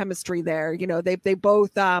friend chemistry there. You know, they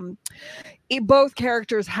both both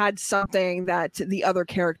characters had something that the other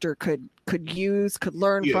character could use, could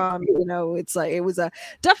learn from. You know, it's like, it was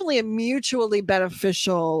definitely a mutually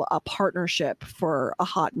beneficial partnership for a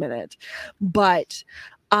hot minute. But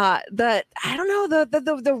the I don't know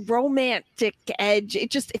the romantic edge.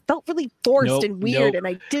 It felt really forced and weird, and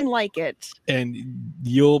I didn't like it. And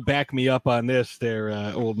you'll back me up on this, there,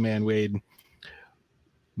 old man Wade.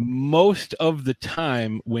 Most of the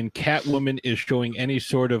time when Catwoman is showing any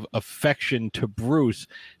sort of affection to Bruce,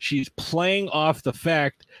 she's playing off the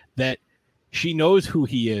fact that she knows who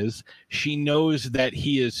he is. She knows that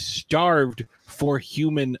he is starved for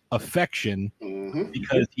human affection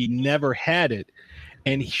because he never had it.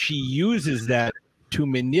 And she uses that to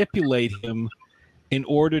manipulate him in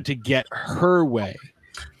order to get her way.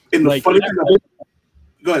 And the funny thing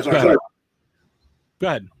go ahead, sorry. Go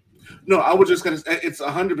ahead. No, I was just going to say, it's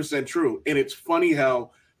 100% true. And it's funny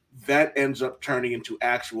how that ends up turning into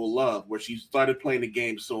actual love, where she started playing the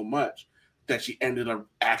game so much that she ended up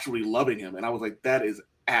actually loving him. And I was like, that is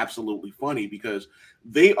absolutely funny, because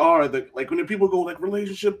they are like when people go like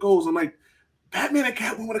relationship goals, I'm like, Batman and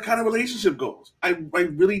Catwoman are kind of relationship goals. I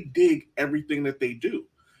really dig everything that they do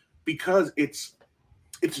because it's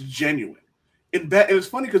genuine. And it's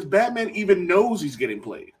funny because Batman even knows he's getting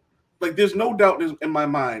played. Like, there's no doubt in my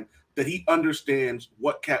mind that he understands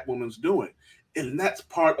what Catwoman's doing. And that's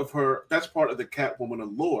part of the Catwoman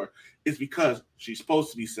allure, is because she's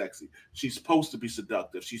supposed to be sexy. She's supposed to be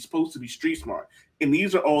seductive. She's supposed to be street smart. And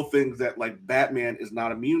these are all things that, like, Batman is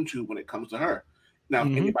not immune to when it comes to her. Now,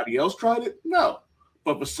 anybody else tried it? No.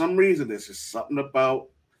 But for some reason, there's just something about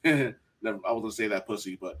I was gonna say that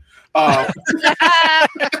pussy, but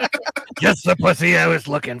just the pussy I was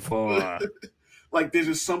looking for. Like, there's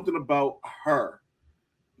just something about her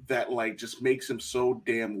that, like, just makes him so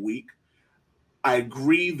damn weak. I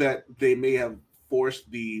agree that they may have forced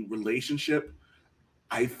the relationship.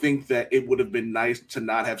 I think that it would have been nice to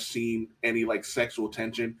not have seen any, like, sexual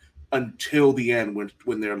tension until the end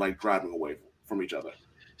when they're, like, driving away from each other.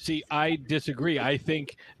 See, I disagree. I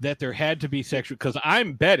think that there had to be sexual, because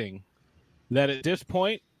I'm betting that at this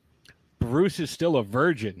point, Bruce is still a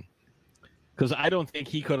virgin. Because I don't think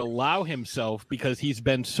he could allow himself, because he's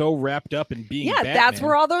been so wrapped up in being Batman. That's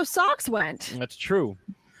where all those socks went. That's true.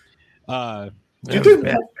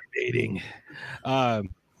 Masturbating.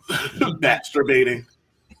 Masturbating.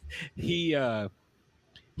 He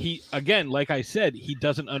again, like I said, he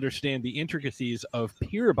doesn't understand the intricacies of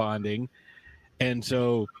peer bonding, and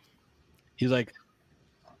so he's like,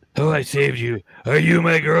 "Oh, I saved you. Are you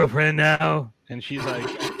my girlfriend now?" And she's like,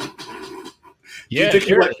 "Yeah,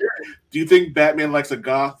 sure." Do you think Batman likes a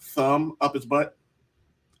goth thumb up his butt?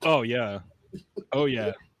 Oh yeah. Oh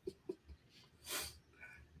yeah.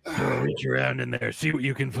 Reach around in there, see what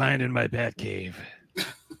you can find in my bat cave.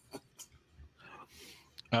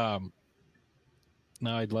 Now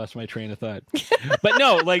I'd lost my train of thought. But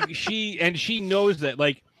no, like she knows that,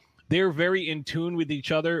 like, they're very in tune with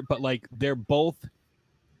each other, but like they both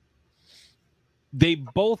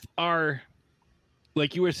are,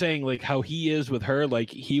 like you were saying, like how he is with her, like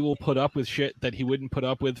he will put up with shit that he wouldn't put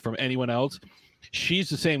up with from anyone else. She's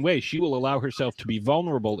the same way. She will allow herself to be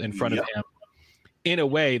vulnerable in front of him in a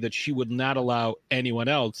way that she would not allow anyone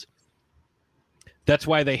else. That's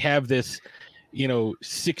why they have this,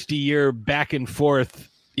 60-year back and forth,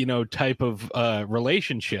 type of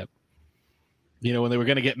relationship. When they were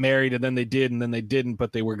going to get married, and then they did, and then they didn't,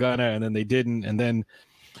 but they were gonna, and then they didn't, and then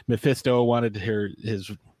Mephisto wanted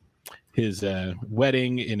his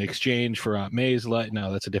wedding in exchange for Aunt May's life.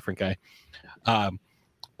 No, that's a different guy.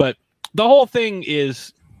 But the whole thing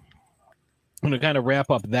is, I'm going to kind of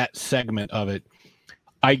wrap up that segment of it.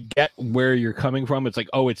 I get where you're coming from. It's like,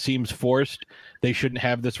 oh, it seems forced. They shouldn't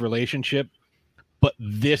have this relationship. But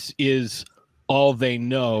this is all they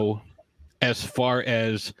know as far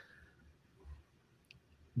as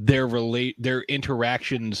their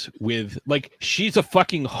interactions with, like, she's a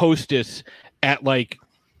fucking hostess at, like,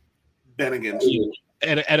 Bennigan's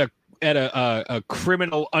at a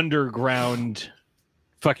criminal underground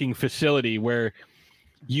fucking facility where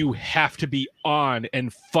you have to be on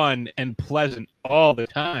and fun and pleasant all the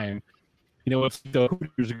time. It's the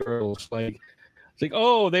Hooters girls, like, it's like,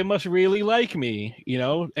 oh, they must really like me,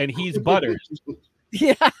 and he's Butters.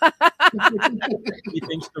 Yeah. He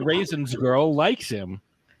thinks the Raisins girl likes him.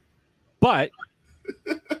 But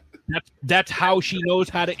that's how she knows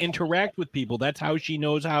how to interact with people. That's how she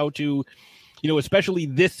knows how to, especially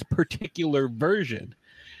this particular version.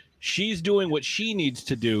 She's doing what she needs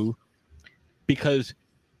to do because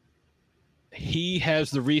he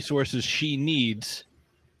has the resources she needs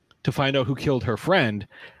to find out who killed her friend,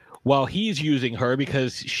 while he's using her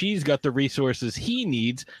because she's got the resources he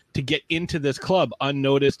needs to get into this club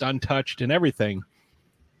unnoticed, untouched, and everything.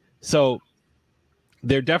 So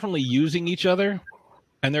they're definitely using each other,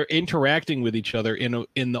 and they're interacting with each other in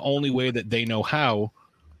the only way that they know how,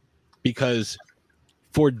 because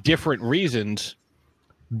for different reasons,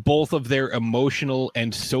 both of their emotional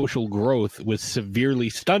and social growth was severely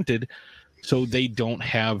stunted, so they don't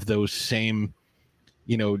have those same,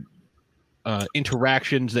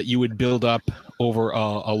 interactions that you would build up over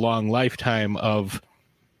a long lifetime of.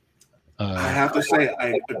 I have to say,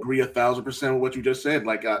 I agree 1,000% with what you just said.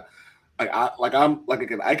 I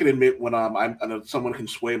can admit when I know someone can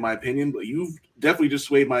sway my opinion, but you've definitely just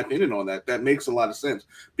swayed my opinion on that. That makes a lot of sense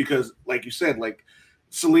because, like you said, like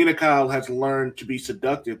Selena Kyle has learned to be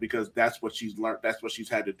seductive because that's what she's learned. That's what she's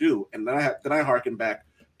had to do. And then I harken back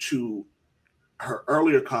to her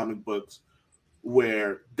earlier comic books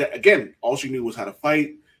where again, all she knew was how to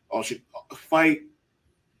fight.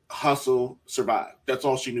 Hustle, survive. That's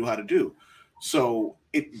all she knew how to do. So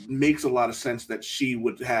it makes a lot of sense that she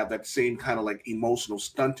would have that same kind of like emotional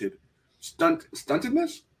stuntedness.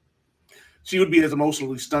 She would be as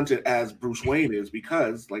emotionally stunted as Bruce Wayne is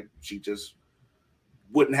because like she just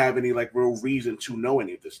wouldn't have any like real reason to know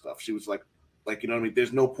any of this stuff. She was like you know what I mean?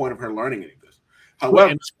 There's no point of her learning any of this.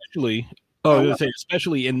 However,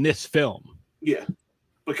 especially in this film. Yeah.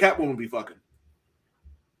 But Catwoman be fucking.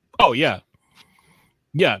 Oh yeah.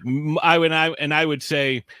 Yeah, I would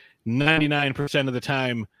say 99% of the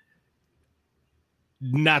time,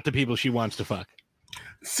 not the people she wants to fuck.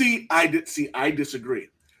 I disagree.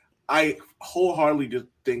 I wholeheartedly just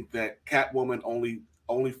think that Catwoman only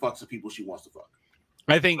fucks the people she wants to fuck.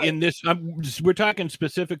 I think in this, we're talking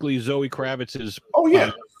specifically Zoe Kravitz's. Oh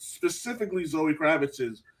yeah, specifically Zoe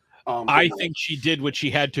Kravitz's. I think she did what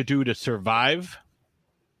she had to do to survive.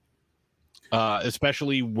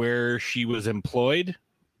 Especially where she was employed,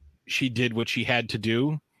 she did what she had to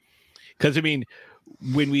do. Because I mean,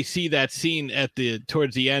 when we see that scene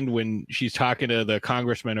towards the end when she's talking to the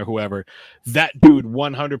congressman or whoever, that dude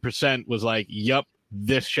 100% was like, "Yup,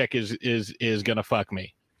 this chick is gonna fuck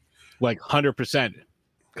me," like 100%,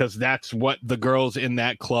 because that's what the girls in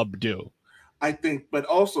that club do. I think, but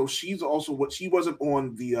also she wasn't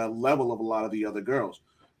on the level of a lot of the other girls.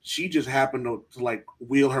 She just happened to like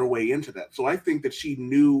wheel her way into that. So I think that she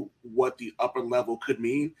knew what the upper level could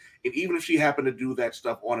mean. And even if she happened to do that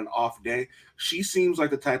stuff on an off day, she seems like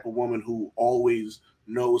the type of woman who always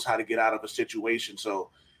knows how to get out of a situation. So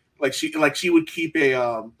she would keep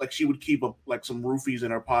some roofies in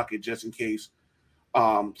her pocket just in case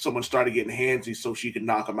someone started getting handsy so she could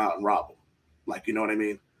knock them out and rob them. Like, you know what I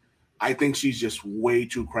mean? I think she's just way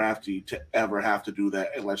too crafty to ever have to do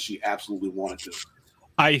that unless she absolutely wanted to.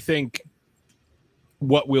 I think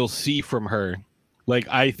what we'll see from her, like,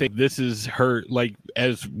 I think this is her, like,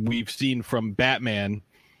 as we've seen from Batman,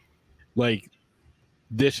 like,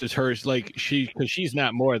 this is hers, like, because she's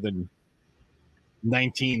not more than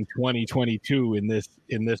 19, 20, 22 in this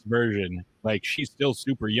version. Like, she's still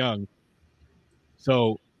super young.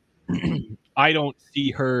 So I don't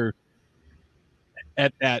see her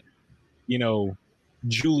at that,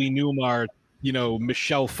 Julie Newmar,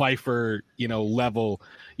 Michelle Pfeiffer, level,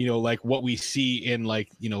 like what we see in like,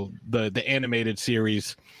 the animated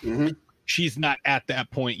series. Mm-hmm. She's not at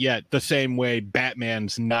that point yet. The same way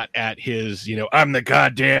Batman's not at his, I'm the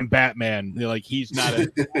goddamn Batman. Like he's not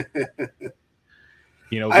this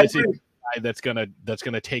is the guy that's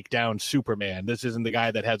gonna take down Superman. This isn't the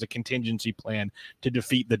guy that has a contingency plan to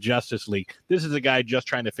defeat the Justice League. This is a guy just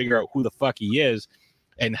trying to figure out who the fuck he is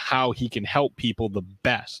and how he can help people the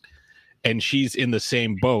best. And she's in the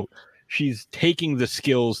same boat. She's taking the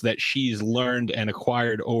skills that she's learned and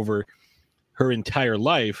acquired over her entire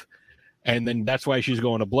life. And then that's why she's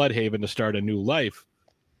going to Bloodhaven to start a new life.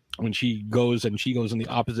 When she goes in the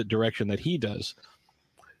opposite direction that he does,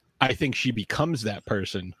 I think she becomes that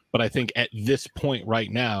person. But I think at this point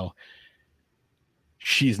right now,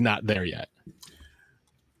 she's not there yet.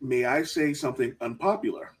 May I say something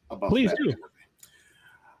unpopular about that? Please do.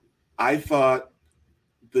 I thought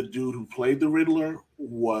the dude who played the Riddler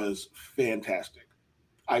was fantastic.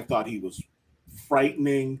 I thought he was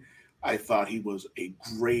frightening. I thought he was a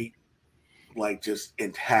great, just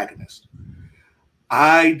antagonist.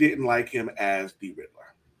 I didn't like him as the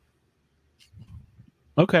Riddler.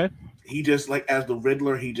 Okay. He just, as the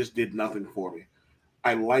Riddler, he just did nothing for me.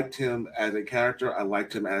 I liked him as a character. I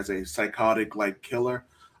liked him as a psychotic, killer.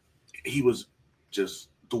 He was just,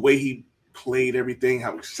 the way he played everything,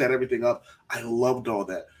 how he set everything up. I loved all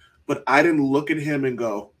that. But I didn't look at him and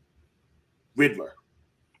go, Riddler.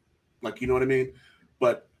 You know what I mean?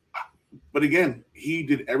 But again, he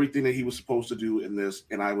did everything that he was supposed to do in this,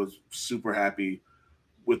 and I was super happy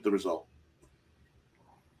with the result.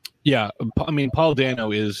 Yeah, I mean, Paul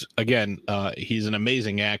Dano is, again, he's an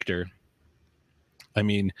amazing actor. I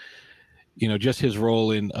mean, just his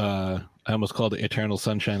role in I almost called it Eternal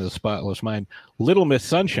Sunshine of the Spotless Mind. Little Miss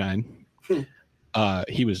Sunshine.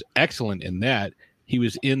 He was excellent in that. He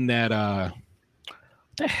was in that what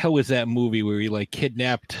the hell was that movie where he like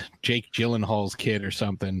kidnapped Jake Gyllenhaal's kid or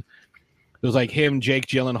something? It was like him, Jake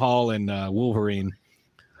Gyllenhaal, and Wolverine.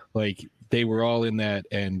 Like they were all in that,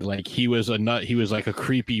 and like he was a nut. He was like a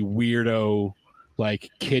creepy weirdo, like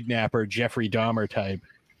kidnapper Jeffrey Dahmer type.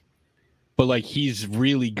 But like he's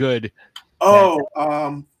really good. Oh,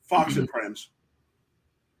 Fox and Friends.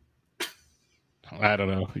 I don't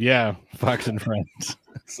know. Yeah, Fox and Friends.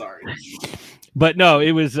 Sorry. But no,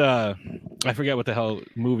 it was I forget what the hell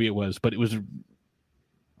movie it was, but it was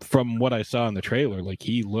from what I saw in the trailer, like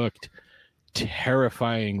he looked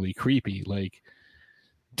terrifyingly creepy. Like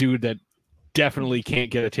dude that definitely can't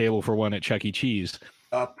get a table for one at Chuck E. Cheese.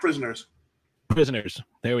 Prisoners.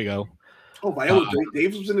 There we go. Oh, Viola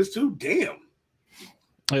Davis was in this too? Damn.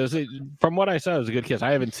 From what I saw, it was a good kiss.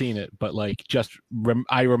 I haven't seen it, but like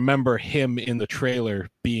I remember him in the trailer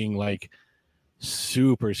being like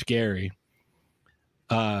super scary.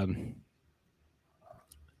 So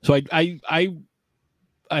I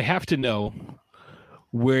have to know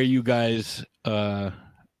where you guys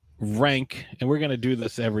rank, and we're gonna do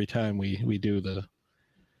this every time we do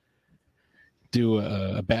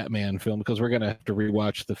a Batman film, because we're gonna have to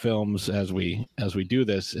rewatch the films as we do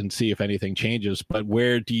this and see if anything changes. But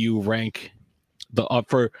where do you rank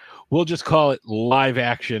we'll just call it live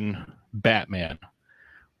action Batman?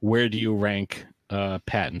 Where do you rank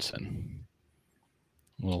Pattinson?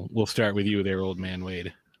 We'll start with you there, old man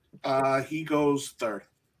Wade. He goes third.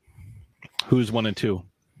 Who's 1 and 2?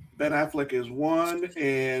 Ben Affleck is 1,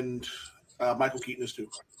 and Michael Keaton is 2.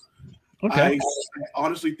 Okay. I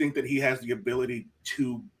honestly think that he has the ability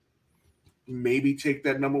to maybe take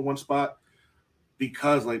that number 1 spot,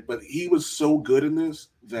 because but he was so good in this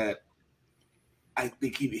that I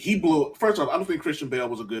think he blew. First off, I don't think Christian Bale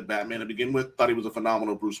was a good Batman to begin with. Thought he was a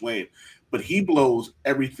phenomenal Bruce Wayne, but he blows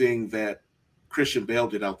everything that Christian Bale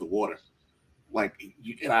did out the water.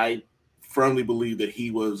 And I firmly believe that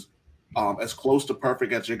he was as close to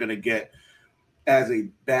perfect as you're going to get as a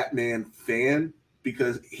Batman fan,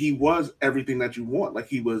 because he was everything that you want. Like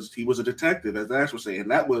he was a detective, as Ash was saying.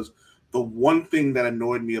 And that was the one thing that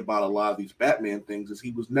annoyed me about a lot of these Batman things, is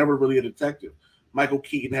he was never really a detective. Michael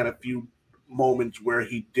Keaton had a few moments where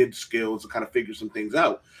he did skills to kind of figure some things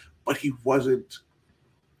out, but he wasn't.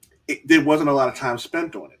 There wasn't a lot of time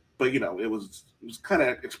spent on it. But it was kind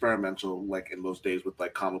of experimental, like in those days with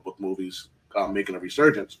like comic book movies making a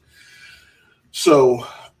resurgence. So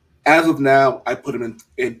as of now, I put him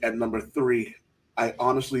in at number 3. I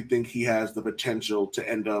honestly think he has the potential to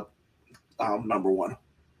end up number 1.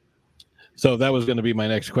 So that was going to be my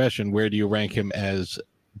next question. Where do you rank him as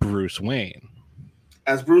Bruce Wayne?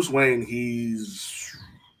 As Bruce Wayne, he's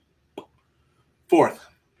 4th.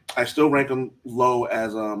 I still rank him low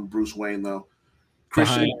as Bruce Wayne, though.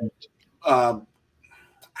 Christian, I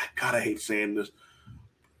hate saying this.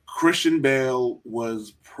 Christian Bale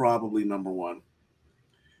was probably number 1.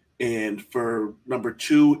 And for number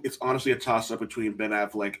 2, it's honestly a toss-up between Ben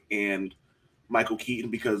Affleck and Michael Keaton,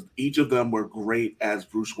 because each of them were great as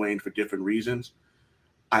Bruce Wayne for different reasons.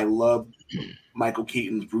 I loved Michael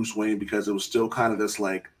Keaton's Bruce Wayne because it was still kind of this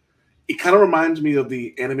it kind of reminds me of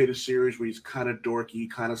the animated series where he's kind of dorky,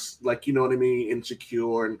 kind of like, you know what I mean,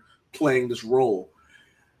 insecure and playing this role.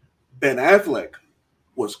 Ben Affleck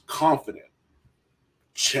was confident,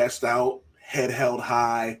 chest out, head held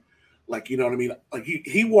high. Like, you know what I mean? Like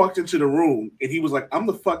he walked into the room and he was like, I'm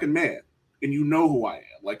the fucking man. And you know who I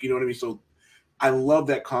am. Like, you know what I mean? So I love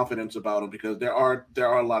that confidence about him, because there are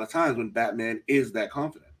a lot of times when Batman is that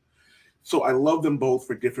confident. So I love them both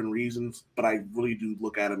for different reasons, but I really do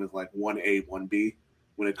look at him as like 1A, 1B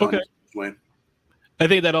when it comes to Wayne. I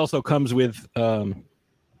think that also comes with the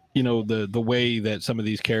way that some of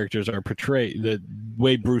these characters are portrayed. The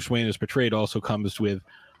way Bruce Wayne is portrayed also comes with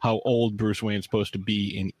how old Bruce Wayne's supposed to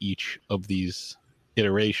be in each of these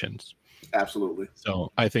iterations. Absolutely.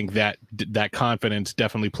 So I think that confidence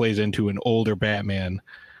definitely plays into an older Batman.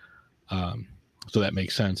 So that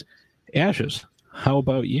makes sense. Ashes, how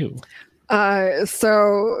about you?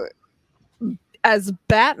 So as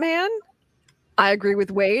Batman, I agree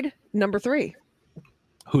with Wade, number 3.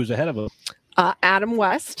 Who's ahead of him? Adam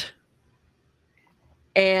West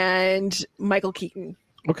and Michael Keaton.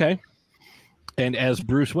 Okay. And as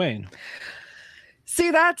Bruce Wayne? See,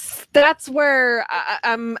 that's where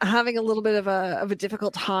I'm having a little bit of a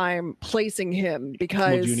difficult time placing him,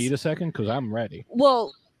 because. Well, do you need a second? Because I'm ready.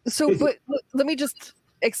 Well, but let me just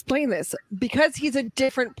explain this. Because he's a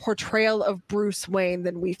different portrayal of Bruce Wayne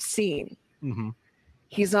than we've seen. Mm-hmm.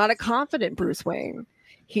 He's not a confident Bruce Wayne.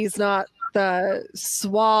 He's not the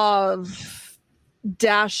suave,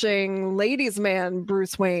 dashing ladies' man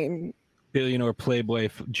Bruce Wayne. Billionaire playboy,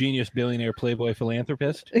 genius billionaire playboy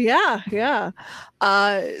philanthropist. Yeah.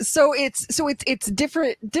 So it's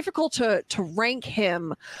difficult to rank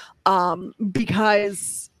him,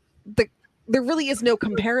 because there really is no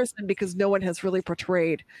comparison, because no one has really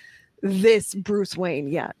portrayed this Bruce Wayne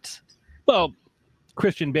yet. Well,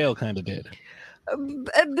 Christian Bale kind of did.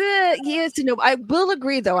 Yes, I will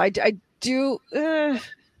agree though. I do. Do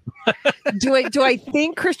I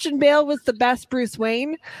think Christian Bale was the best Bruce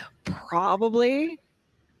Wayne? Probably.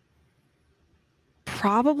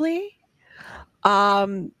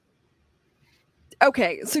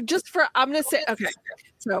 Okay, so I'm gonna say, okay,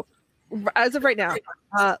 so as of right now,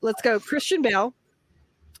 let's go Christian Bale.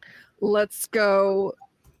 Let's go.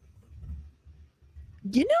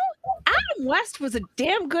 Adam West was a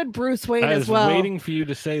damn good Bruce Wayne as well. I was waiting for you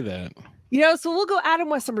to say that. So we'll go Adam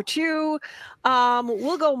West number 2.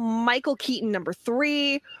 We'll go Michael Keaton number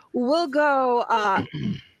 3. We'll go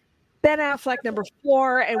Ben Affleck number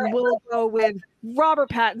 4, and we'll go with Robert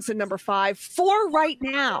Pattinson number 5 for right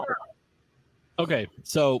now. Okay,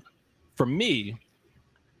 so for me,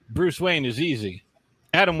 Bruce Wayne is easy.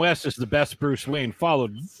 Adam West is the best Bruce Wayne,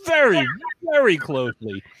 followed very, very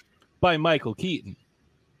closely by Michael Keaton.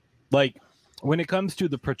 Like, when it comes to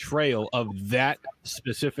the portrayal of that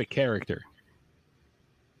specific character,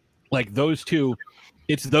 like those two,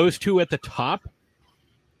 it's those two at the top.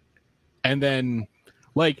 And then,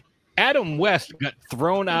 like, Adam West got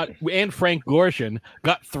thrown out, and Frank Gorshin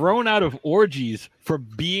got thrown out of orgies for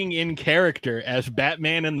being in character as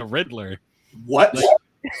Batman and the Riddler. What?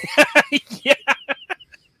 Like, yeah.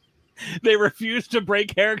 They refused to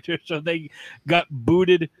break character, so they got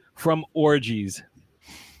booted from orgies.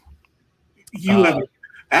 You have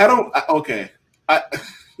Adam. Okay.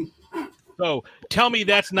 So tell me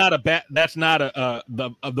that's not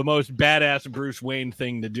the most badass Bruce Wayne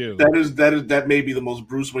thing to do. That may be the most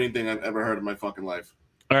Bruce Wayne thing I've ever heard in my fucking life.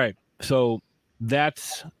 All right, so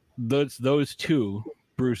that's those two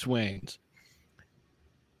Bruce Waynes.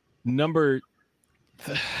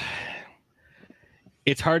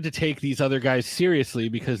 It's hard to take these other guys seriously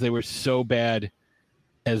because they were so bad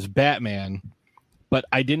as Batman. But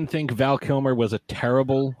I didn't think Val Kilmer was a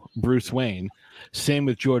terrible Bruce Wayne. Same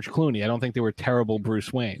with George Clooney. I don't think they were terrible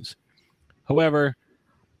Bruce Waynes. However,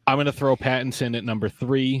 I'm going to throw Pattinson at number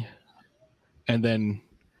 3, and then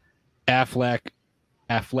Affleck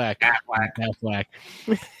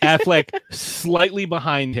slightly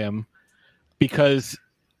behind him because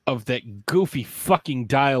of that goofy fucking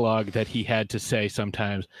dialogue that he had to say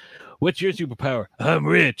sometimes. What's your superpower? I'm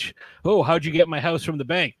rich. Oh, how'd you get my house from the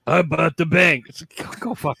bank? I bought the bank.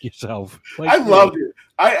 Go fuck yourself. Like, I loved it.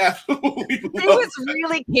 I absolutely loved it. It was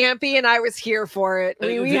really campy, and I was here for it.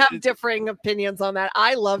 We have differing opinions on that.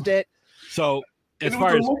 I loved it. So, as and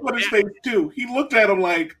far as look on his face too, he looked at him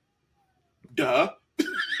like, "Duh."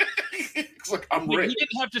 It's like, I'm rich. He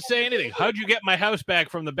didn't have to say anything. How'd you get my house back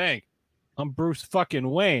from the bank? I'm Bruce fucking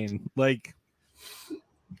Wayne. Like.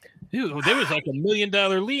 There was like $1 million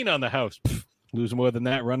lien on the house. Pfft, lose more than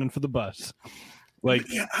that running for the bus. Like,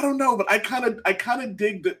 yeah, I don't know, but I kind of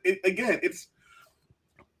dig again. It's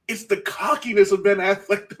the cockiness of Ben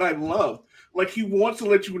Affleck that I love. Like, he wants to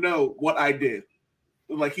let you know what I did.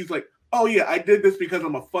 Like, he's like, oh yeah, I did this because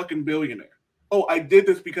I'm a fucking billionaire. Oh, I did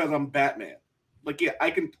this because I'm Batman. Like, yeah,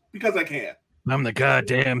 I can because I can. I'm the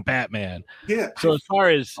goddamn Batman. Yeah. So as far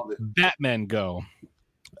as Batman go,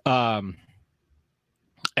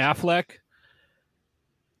 Affleck,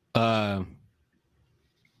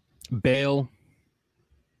 Bale,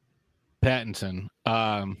 Pattinson.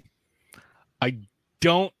 I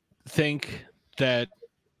don't think that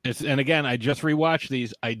it's, and again, I just rewatched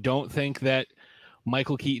these. I don't think that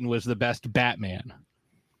Michael Keaton was the best Batman.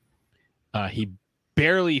 He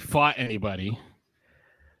barely fought anybody,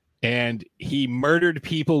 and he murdered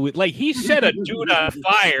people with, like, he set a dude on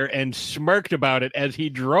fire and smirked about it as he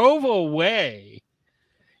drove away.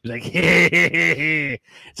 He's like, hey,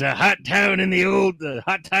 it's a hot time in the old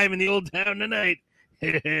town tonight.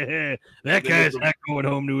 That guy's not going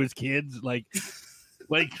home to his kids. Like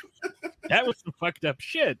that was some fucked up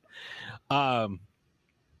shit. Like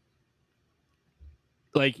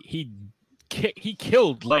he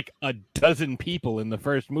killed like a dozen people in the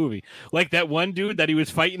first movie. Like that one dude that he was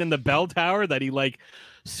fighting in the bell tower that he like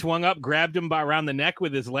swung up, grabbed him around the neck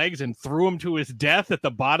with his legs and threw him to his death at the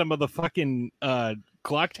bottom of the fucking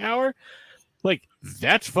clock tower. Like,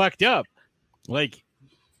 that's fucked up. Like,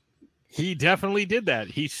 he definitely did that.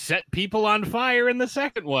 He set people on fire in the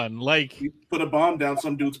second one. Like, he put a bomb down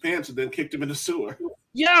some dude's pants and then kicked him in the sewer.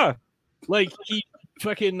 Yeah, like he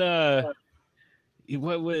fucking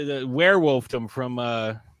werewolfed him from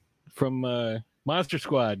Monster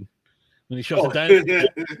Squad when he shows the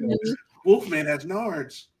Wolfman has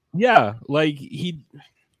nards. Yeah, like he.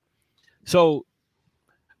 So,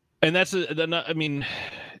 and that's I mean,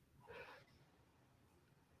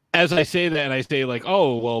 as I say that, and I say like,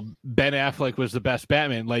 oh well, Ben Affleck was the best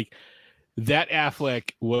Batman. Like that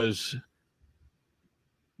Affleck was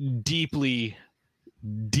deeply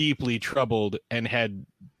troubled and had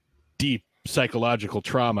deep psychological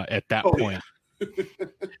trauma at that point. Yeah.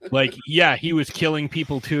 Like, yeah, he was killing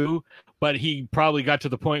people too, but he probably got to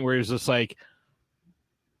the point where he was just like,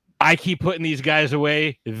 I keep putting these guys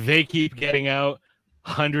away. They keep getting out.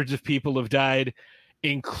 Hundreds of people have died,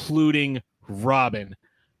 including Robin.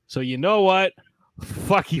 So you know what?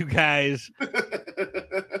 Fuck you guys.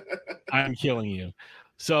 I'm killing you.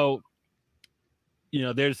 So, you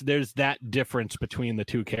know, there's that difference between the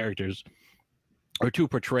two characters, or two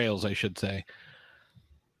portrayals, I should say.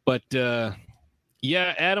 But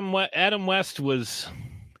yeah, Adam West was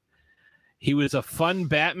a fun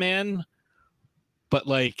Batman, but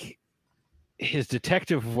like his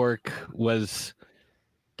detective work was,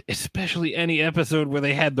 especially any episode where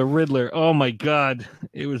they had the Riddler. Oh my God,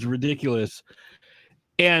 it was ridiculous.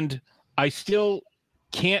 And I still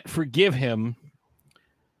can't forgive him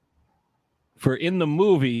for in the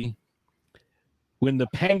movie when the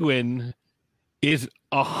Penguin is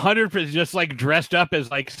 100% just like dressed up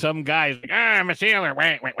as like some guy. Like, I'm a sailor.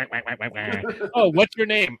 Oh, what's your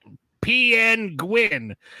name? P.N.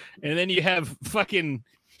 Gwyn. And then you have fucking,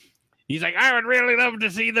 he's like, I would really love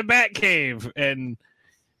to see the Batcave. And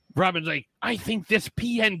Robin's like, I think this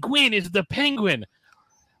P.N. Gwyn is the Penguin.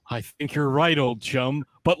 I think you're right, old chum,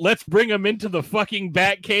 but let's bring him into the fucking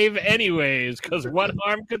Batcave anyways, because what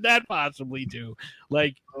harm could that possibly do?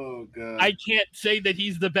 Like, oh God, I can't say that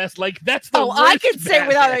he's the best. Like, that's the worst I can say Batman.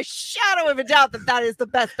 without a shadow of a doubt that is the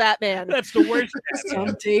best Batman. That's the worst.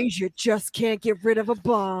 Some days you just can't get rid of a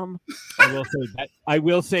bomb. I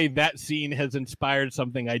will say that scene has inspired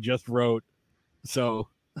something I just wrote. So.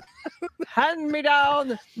 Hand me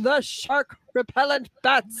down the shark repellent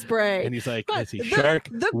bat spray. And he's like, but I see shark,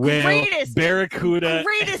 the whale, greatest, barracuda,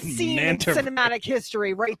 greatest scene in cinematic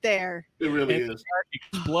history right there. It really is. The shark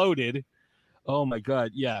exploded. Oh my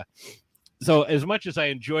God, yeah. So as much as I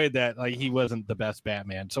enjoyed that, like he wasn't the best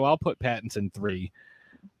Batman. So I'll put Pattinson 3.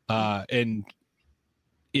 And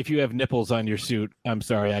if you have nipples on your suit, I'm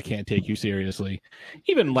sorry, I can't take you seriously.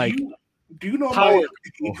 Even like do you know Power,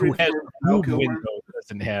 my who has Val Kilmer? Window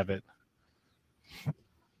doesn't have it.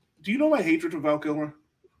 Do you know my hatred for Val Kilmer?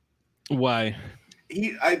 Why?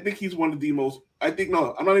 I think he's one of the most. I'm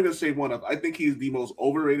not even gonna say one of. I think he's the most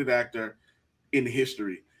overrated actor in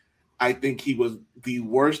history. I think he was the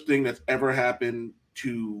worst thing that's ever happened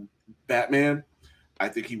to Batman. I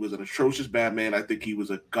think he was an atrocious Batman. I think he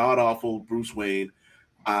was a god awful Bruce Wayne.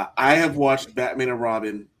 I have watched Batman and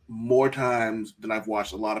Robin more times than I've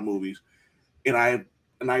watched a lot of movies, and I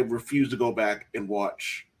refuse to go back and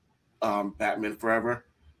watch Batman Forever.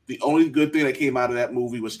 The only good thing that came out of that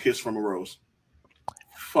movie was Kiss from a Rose.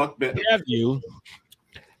 Fuck Batman.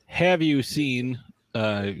 Have you seen?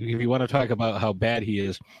 If you want to talk about how bad he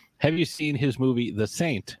is, have you seen his movie The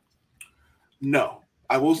Saint? No,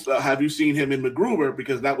 I will. Have you seen him in MacGruber?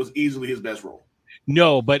 Because that was easily his best role.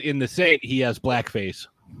 No, but in The Saint, he has blackface.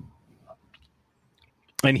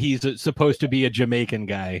 And he's supposed to be a Jamaican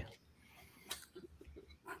guy.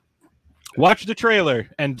 Watch the trailer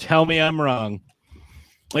and tell me I'm wrong.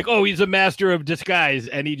 Like, oh, he's a master of disguise,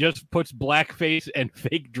 and he just puts blackface and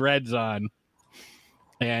fake dreads on.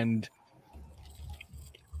 And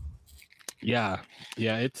yeah,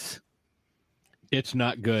 it's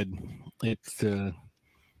not good. It's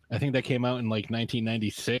I think that came out in like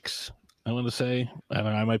 1996. I want to say. I don't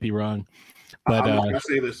know. I might be wrong. But I'm gonna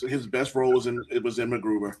say this: his best role was in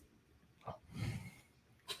MacGruber.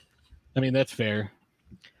 I mean, that's fair.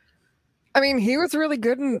 I mean, he was really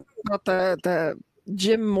good in the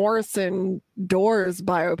Jim Morrison Doors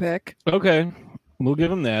biopic. Okay, we'll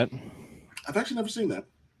give him that. I've actually never seen that.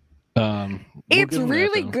 It's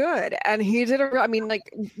really good, and he did I mean,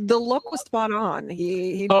 like the look was spot on.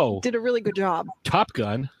 He did a really good job. Top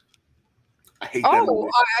Gun. I hate that movie.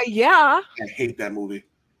 Yeah. I hate that movie.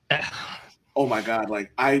 Oh my God!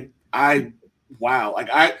 Like wow! Like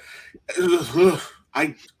let's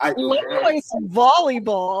play some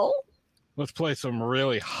volleyball. Let's play some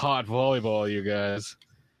really hot volleyball, you guys.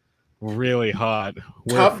 Really hot.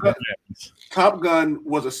 Top Gun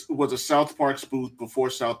was a South Park spoof before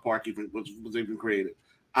South Park even was even created.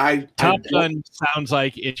 Top Gun sounds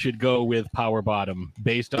like it should go with Power Bottom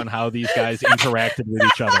based on how these guys interacted with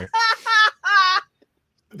each other.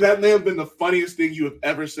 That may have been the funniest thing you have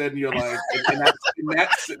ever said in your life, and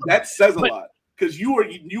that says a lot. Because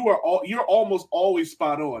you're almost always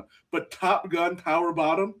spot on. But Top Gun, Power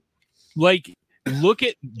Bottom, like, look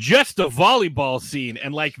at just the volleyball scene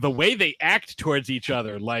and like the way they act towards each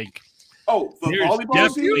other. Like, the volleyball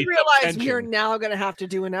scene. You realize we're now going to have to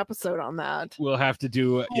do an episode on that. We'll have to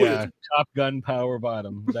do Top Gun, Power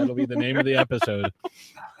Bottom. That'll be the name of the episode.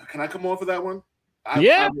 Can I come on for that one? We're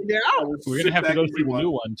gonna have to go through the new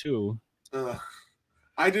one too.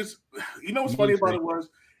 What's funny about it was,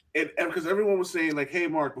 and because everyone was saying like, "Hey,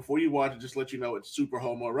 Mark, before you watch it, just let you know it's super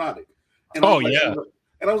homoerotic." And I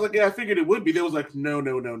was like, "Yeah, I figured it would be." They was like, "No,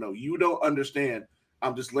 you don't understand.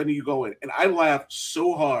 I'm just letting you go in." And I laughed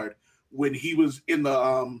so hard when he was in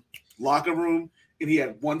the locker room and he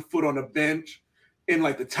had one foot on a bench and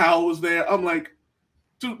like the towel was there. I'm like,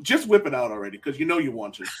 dude, just whip it out already because you know you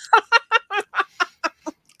want to.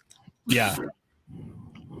 Yeah,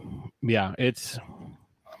 it's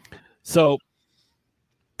so.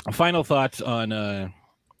 Final thoughts on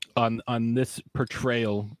this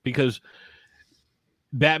portrayal, because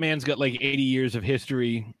Batman's got like 80 years of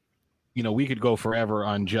history. You know, we could go forever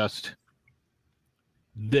on just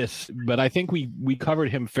this, but I think we covered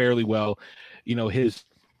him fairly well. You know, his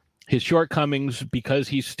shortcomings because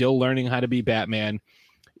he's still learning how to be Batman.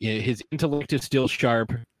 His intellect is still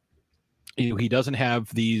sharp. You know, he doesn't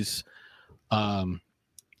have these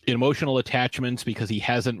emotional attachments because he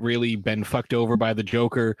hasn't really been fucked over by the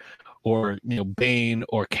Joker or, you know, Bane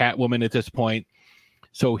or Catwoman at this point.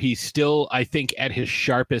 So he's still, I think, at his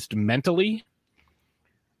sharpest mentally,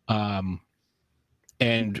 and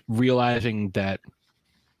realizing that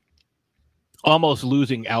almost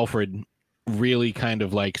losing Alfred really kind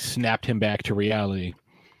of like snapped him back to reality.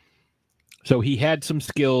 So he had some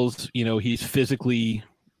skills, you know, he's physically,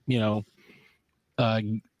 you know,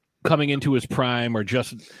 coming into his prime or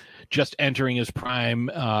just entering his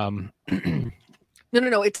prime.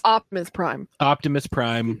 No, it's Optimus Prime. Optimus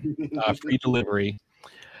Prime, free delivery.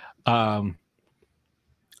 So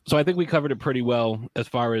I think we covered it pretty well as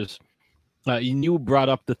far as you brought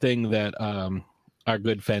up the thing that our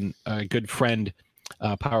good friend,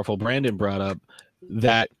 Powerful Brandon brought up,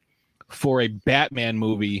 that for a Batman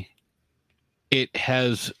movie, it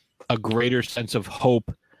has a greater sense of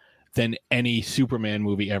hope than any Superman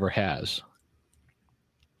movie ever has.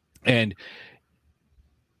 And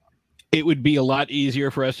it would be a lot easier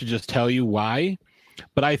for us to just tell you why,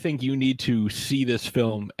 but I think you need to see this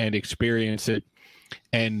film and experience it.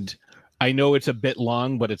 And I know it's a bit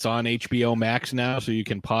long, but it's on HBO Max now, so you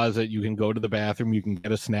can pause it, you can go to the bathroom, you can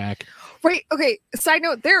get a snack. Right, okay, side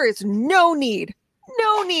note, there is no need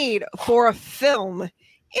for a film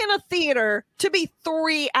in a theater to be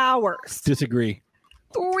 3 hours. Disagree.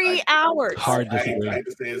 3 hours. Hard disagree. I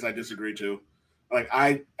just say is I disagree too. Like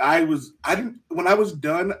I didn't when I was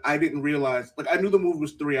done, I didn't realize, like I knew the movie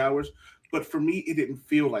was 3 hours, but for me it didn't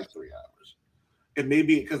feel like 3 hours. And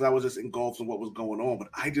maybe because I was just engulfed in what was going on, but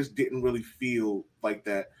I just didn't really feel like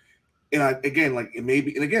that. And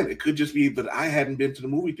it could just be that I hadn't been to the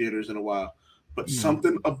movie theaters in a while, but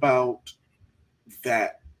something about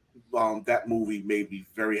that movie made me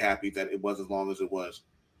very happy that it was as long as it was.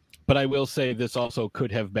 But I will say this also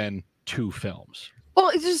could have been 2 films. Well,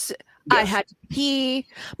 it's just I had to pee.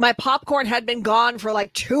 My popcorn had been gone for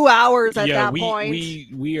like 2 hours at that point.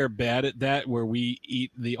 We are bad at that, where we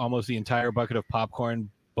eat almost the entire bucket of popcorn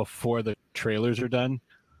before the trailers are done.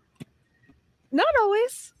 Not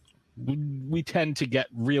always. We tend to get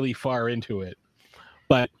really far into it.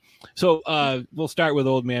 But so we'll start with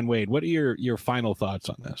Old Man Wade. What are your final thoughts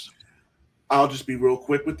on this? I'll just be real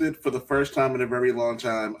quick with it. For the first time in a very long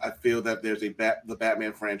time, I feel that there's the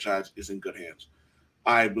Batman franchise is in good hands.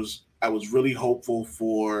 I was really hopeful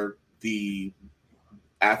for the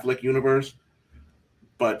Affleck universe,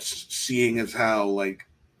 but seeing as how like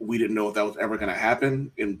we didn't know if that was ever going to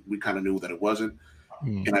happen, and we kind of knew that it wasn't,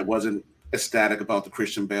 and I wasn't ecstatic about the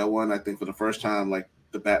Christian Bale one. I think for the first time, like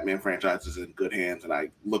the Batman franchise is in good hands, and I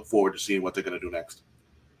look forward to seeing what they're going to do next.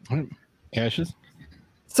 Ashes?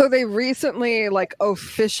 So they recently like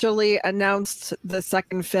officially announced the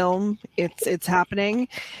second film. It's happening,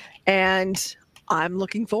 and I'm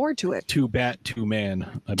looking forward to it. 2 Bat, 2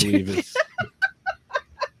 Man, I believe it's.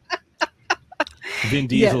 Vin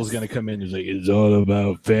Diesel's going to come in. He's like, it's all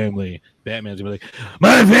about family. Batman's going to be like,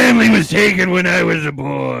 my family was taken when I was a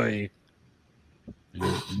boy.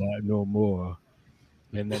 It's not no more.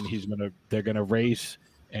 And then they're going to race,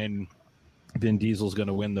 and Vin Diesel's going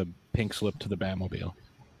to win the pink slip to the Batmobile.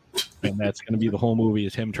 And that's going to be the whole movie,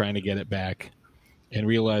 is him trying to get it back and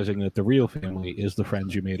realizing that the real family is the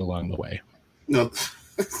friends you made along the way. No.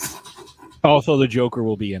 Also, the Joker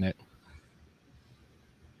will be in it.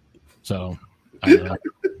 So, I don't know.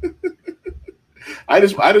 I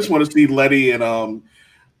just want to see Letty and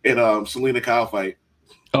Selena Kyle fight.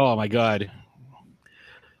 Oh my God!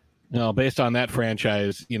 No, based on that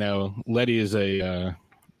franchise, Letty is a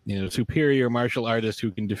superior martial artist who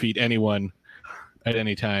can defeat anyone at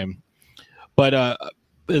any time. But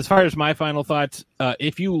as far as my final thoughts,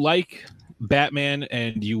 if you like Batman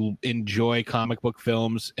and you enjoy comic book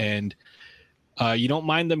films and you don't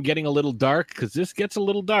mind them getting a little dark, because this gets a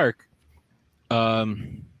little dark,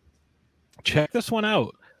 check this one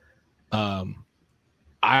out.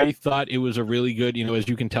 I thought it was a really good, as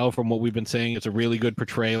you can tell from what we've been saying, it's a really good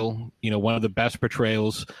portrayal, one of the best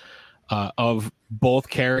portrayals of both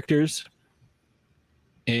characters.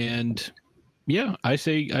 And yeah, I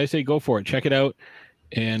say go for it. Check it out.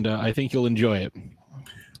 And I think you'll enjoy it.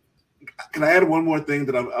 Can I add one more thing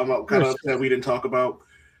that I'm kind of upset we didn't talk about?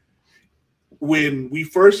 When we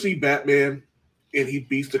first see Batman and he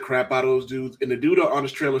beats the crap out of those dudes, and the dude on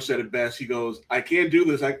his trailer said it best. He goes, "I can't do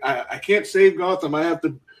this. I can't save Gotham. I have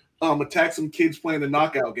to attack some kids playing the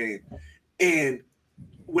knockout game." And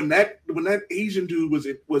when that Asian dude was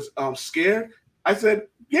scared, I said,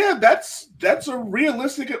 "Yeah, that's a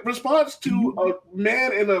realistic response to a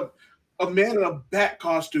man in a bat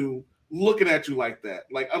costume looking at you like that."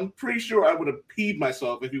 Like, I'm pretty sure I would have peed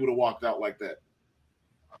myself if he would have walked out like that.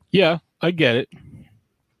 Yeah, I get it.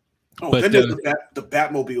 Oh, but, then there's the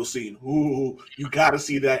Batmobile scene. Ooh, you got to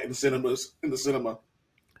see that in the cinema.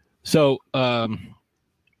 So,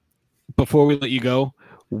 before we let you go,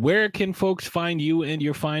 where can folks find you and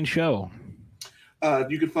your fine show?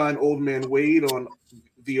 You can find Old Man Wade on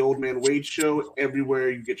the Old Man Wade Show everywhere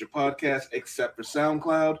you get your podcast, except for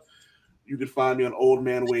SoundCloud. You can find me on Old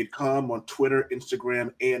Man Wade Com on Twitter,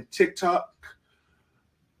 Instagram, and TikTok.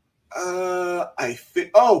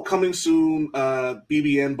 Coming soon,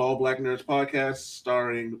 BBN Ball Black Nerds podcast,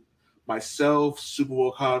 starring myself, Super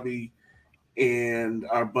Woke Javi, and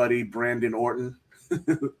our buddy Brandon Orton.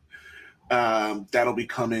 That'll be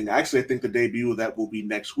coming. Actually, I think the debut of that will be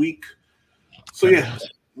next week. So yeah,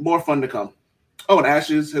 more fun to come. Oh, and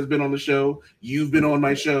Ashes has been on the show. You've been on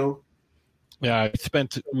my show. Yeah,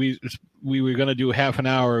 we were going to do half an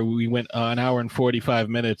hour. We went an hour and 45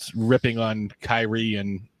 minutes ripping on Kyrie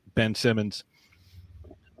and Ben Simmons.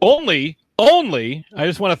 Only, I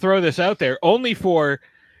just want to throw this out there, only for,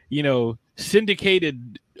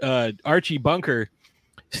 syndicated Archie Bunker,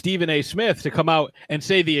 Stephen A. Smith, to come out and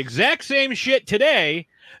say the exact same shit today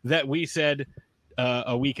that we said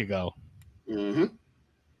a week ago. Mm-hmm.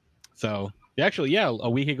 So, actually, yeah, a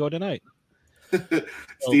week ago tonight.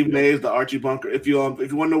 Stephen A. is the Archie Bunker. If you want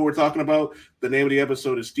to know what we're talking about, the name of the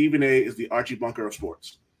episode is Stephen A. is the Archie Bunker of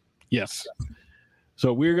sports. Yes.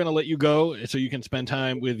 So we're going to let you go so you can spend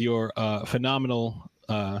time with your phenomenal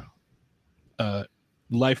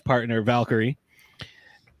life partner, Valkyrie.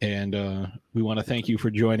 And we want to thank you for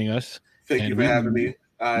joining us. Thank you for having me.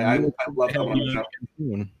 I love coming on the show.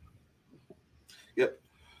 Yep.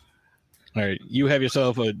 All right. You have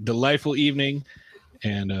yourself a delightful evening,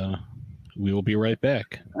 and we will be right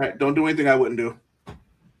back. All right. Don't do anything I wouldn't do.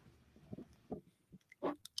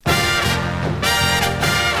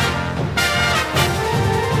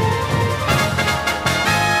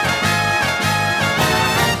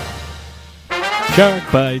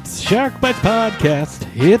 Shark Bites Podcast.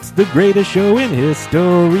 It's the greatest show in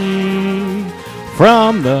history.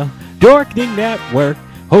 From the Dorkning Network,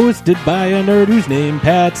 hosted by a nerd who's named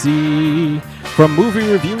Patsy. From movie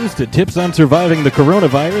reviews to tips on surviving the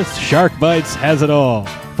coronavirus, Shark Bites has it all.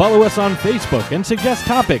 Follow us on Facebook and suggest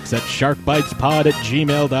topics at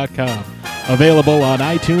sharkbitespod@gmail.com. Available on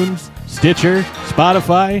iTunes, Stitcher,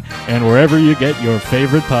 Spotify, and wherever you get your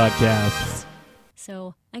favorite podcasts.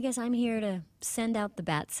 So, I guess I'm here to send out the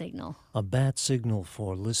bat signal. A bat signal,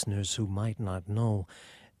 for listeners who might not know,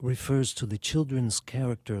 refers to the children's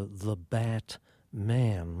character, the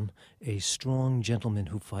Batman, a strong gentleman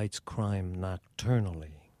who fights crime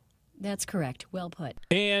nocturnally. That's correct. Well put.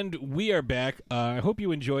 And we are back. I hope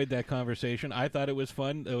you enjoyed that conversation. I thought it was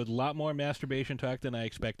fun. There was a lot more masturbation talk than I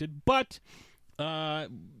expected. But,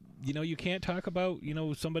 you can't talk about,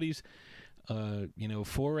 somebody's...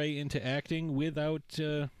 foray into acting without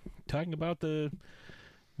talking about the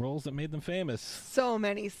roles that made them famous. So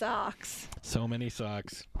many socks.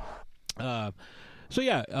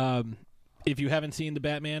 If you haven't seen The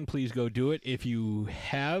Batman, please go do it. If you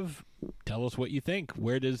have, tell us what you think.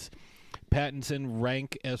 Where does Pattinson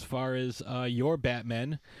rank as far as your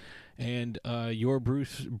Batman? And your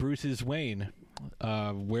Bruce's Wayne.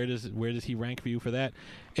 Where does he rank for you for that?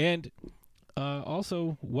 And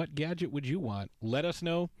also, what gadget would you want? Let us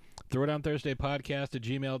know.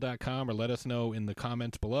 throwdownthursdaypodcast@gmail.com, or let us know in the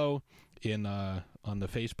comments below on the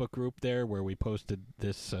Facebook group there where we posted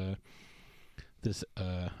this I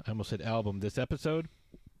almost said album, this episode.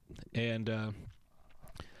 And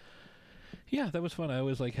yeah, that was fun. I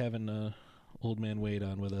always like having Old Man Wade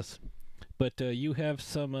on with us. But you have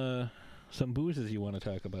some boozes you want to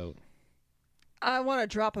talk about. I want to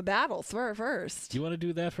drop a battle first. Do you want to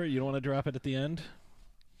do that first? You don't want to drop it at the end?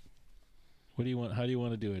 What do you want? How do you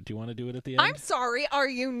want to do it? Do you want to do it at the end? I'm sorry. Are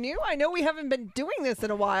you new? I know we haven't been doing this in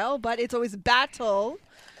a while, but it's always battle.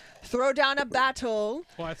 Throw down a battle.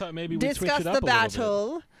 Well, I thought maybe we'd discuss switch it up the a little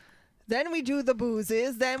battle. bit. Then we do the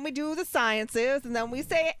boozes. Then we do the sciences, and then we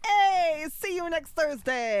say, "Hey, see you next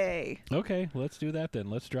Thursday." Okay, let's do that then.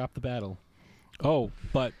 Let's drop the battle. Oh,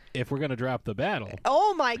 but if we're gonna drop the battle,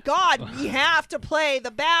 Oh my God, we have to play the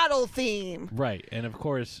battle theme. right? And of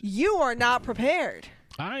course, You are not prepared.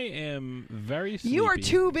 I am very sleepy. You are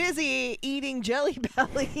too busy eating Jelly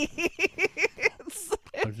Bellies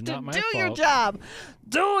It's to not my do fault. your job.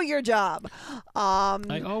 Do your job.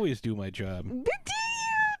 I always do my job.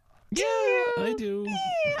 Yeah, I do.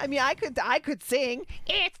 I mean, I could sing.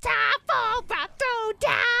 It's time for the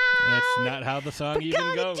throwdown. That's not how the song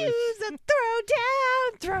even goes. Do the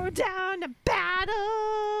throw down the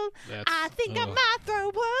battle. I think I might throw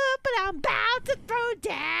up, but I'm about to throw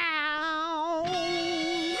down.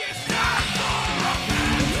 It's time for the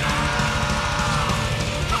throwdown.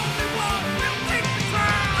 Only one will take the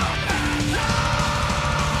crown.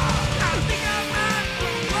 I think I might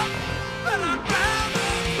throw up, but I'm about to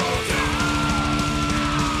throw down.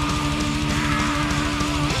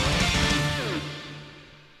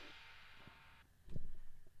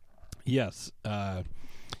 Yes,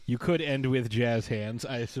 you could end with jazz hands,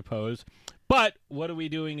 I suppose. But what are we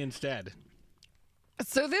doing instead?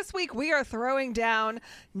 So this week we are throwing down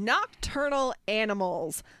nocturnal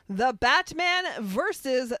animals. The Batman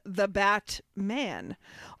versus the Batman.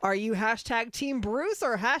 Are you hashtag Team Bruce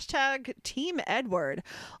or hashtag Team Edward?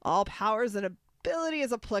 All powers and ability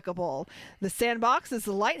is applicable. The sandbox is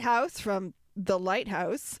the lighthouse from The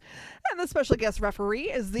Lighthouse. And the special guest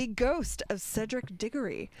referee is the ghost of Cedric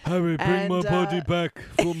Diggory. Harry, bring my body back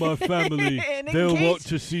for my family. and in They'll case- want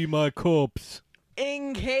to see my corpse.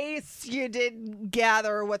 In case you didn't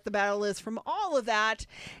gather what the battle is from all of that,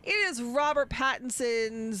 it is Robert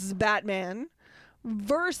Pattinson's Batman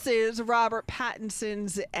versus Robert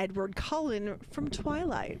Pattinson's Edward Cullen from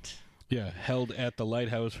Twilight. Yeah, held at the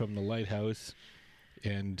lighthouse from the lighthouse,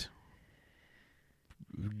 and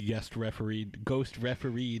ghost refereed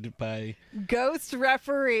by... Ghost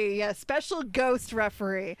referee, yeah, special ghost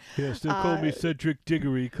referee. Yes, they'll call me Cedric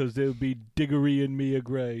Diggory because they'll be Diggory-ing me a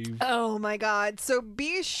grave. Oh my God. So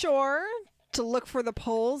be sure to look for the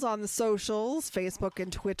polls on the socials, Facebook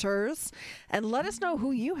and Twitters, and let us know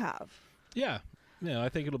who you have. Yeah. I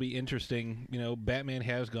think it'll be interesting. Batman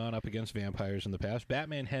has gone up against vampires in the past.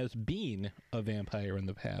 Batman has been a vampire in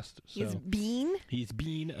the past. So He's been? He's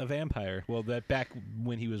been a vampire. Well, that back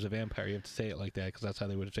when he was a vampire, you have to say it like that because that's how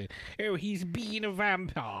they would have said it. Oh, he's been a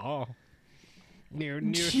vampire. Near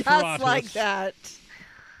Just Stratus. like that.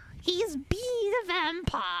 He's been a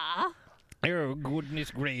vampire. Oh, goodness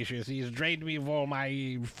gracious. He's drained me of all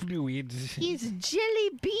my fluids. He's Jelly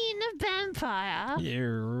Bean a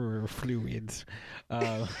vampire. Fluids.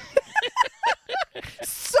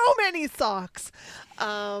 So many socks.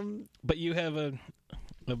 But you have a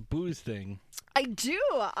booze thing. I do.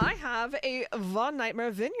 I have a Von Nightmare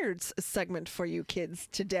Vineyards segment for you kids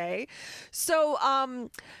today. So,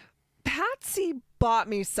 Patsy bought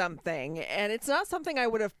me something, and it's not something I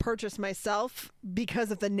would have purchased myself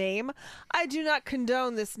because of the name. I do not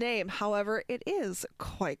condone this name. However, it is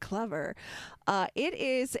quite clever. It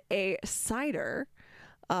is a cider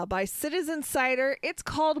by Citizen Cider. It's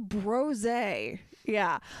called Brosé.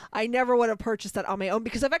 Yeah, I never would have purchased that on my own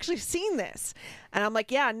because I've actually seen this. And I'm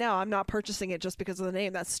like, yeah, no, I'm not purchasing it just because of the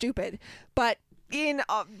name. That's stupid. But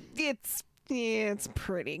it's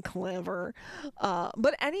pretty clever.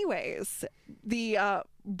 But anyways, the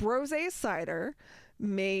Brosé cider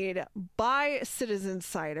made by Citizen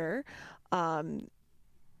Cider,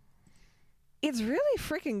 it's really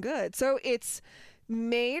freaking good. So it's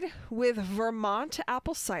made with Vermont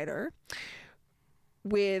apple cider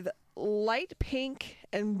with light pink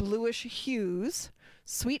and bluish hues.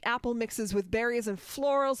 Sweet apple mixes with berries and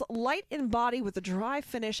florals, light in body with a dry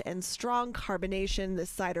finish and strong carbonation. This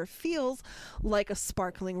cider feels like a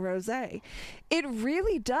sparkling rosé. It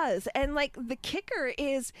really does. And like the kicker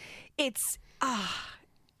is it's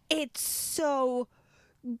it's so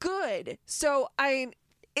good. So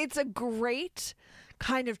it's a great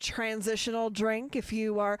kind of transitional drink if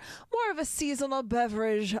you are more of a seasonal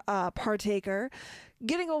beverage partaker,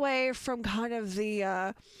 getting away from kind of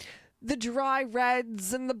the dry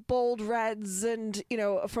reds and the bold reds, and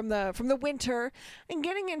from the winter, and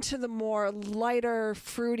getting into the more lighter,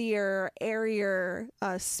 fruitier, airier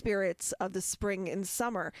spirits of the spring and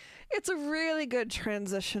summer. It's a really good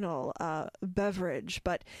transitional beverage,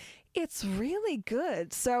 but it's really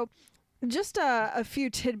good. So just a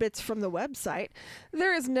few tidbits from the website.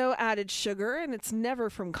 There is no added sugar, and it's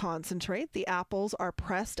never from concentrate. The apples are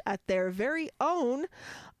pressed at their very own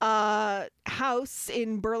house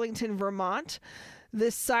in Burlington, Vermont.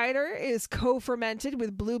 This cider is co-fermented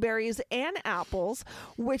with blueberries and apples,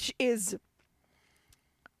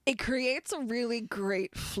 it creates a really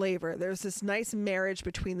great flavor. There's this nice marriage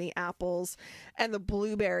between the apples and the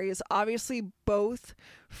blueberries. Obviously, both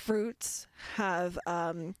fruits are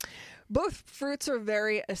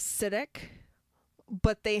very acidic,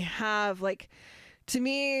 but they have, to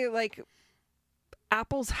me,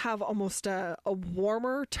 apples have almost a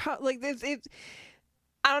warmer tone.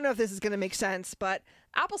 I don't know if this is going to make sense, but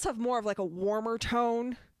apples have more of a warmer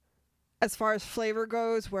tone as far as flavor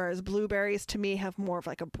goes, whereas blueberries to me have more of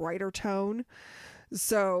a brighter tone.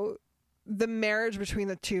 So the marriage between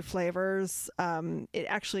the two flavors,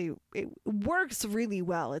 it works really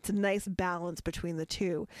well. It's a nice balance between the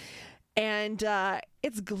two. And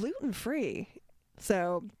it's gluten-free.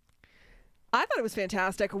 So I thought it was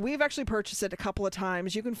fantastic. We've actually purchased it a couple of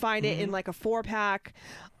times. You can find it in a 4-pack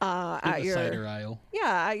at your cider aisle.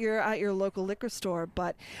 Yeah, at your local liquor store.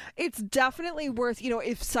 But it's definitely worth,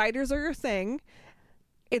 if ciders are your thing,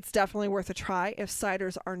 it's definitely worth a try. If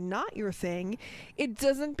ciders are not your thing, it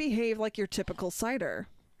doesn't behave like your typical cider.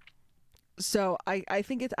 So I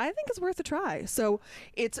think it's worth a try. So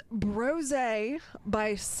it's Brose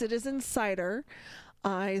by Citizen Cider.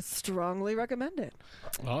 I strongly recommend it.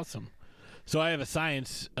 Awesome. So I have a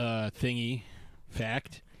science thingy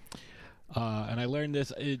fact, and I learned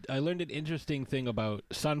this. I learned an interesting thing about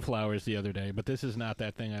sunflowers the other day, but this is not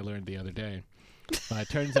that thing I learned the other day. It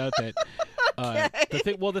turns out that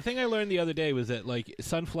the thing I learned the other day was that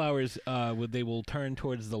sunflowers, they will turn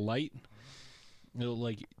towards the light.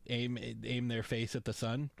 They'll aim their face at the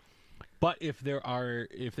sun. But if there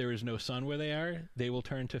is no sun where they are, they will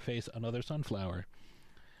turn to face another sunflower.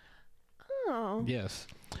 Oh. Yes.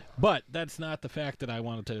 But that's not the fact that I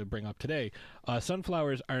wanted to bring up today.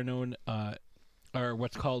 Sunflowers are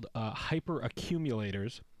what's called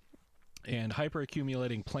hyperaccumulators. And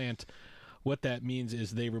hyperaccumulating plants, what that means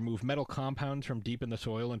is they remove metal compounds from deep in the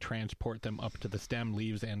soil and transport them up to the stem,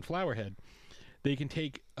 leaves, and flower head. They can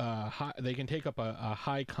take up a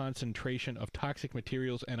high concentration of toxic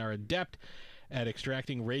materials and are adept at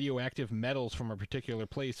extracting radioactive metals from a particular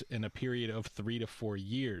place in a period of 3 to 4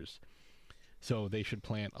 years. So they should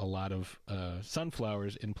plant a lot of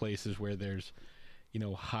sunflowers in places where there's,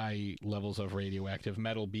 high levels of radioactive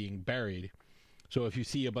metal being buried. So if you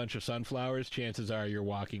see a bunch of sunflowers, chances are you're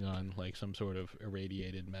walking on some sort of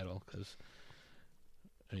irradiated metal, because,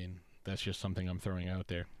 that's just something I'm throwing out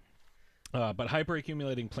there. But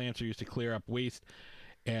hyperaccumulating plants are used to clear up waste,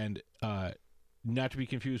 and not to be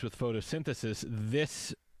confused with photosynthesis,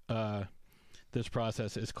 this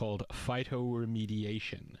process is called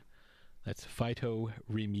phytoremediation. That's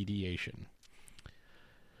phytoremediation.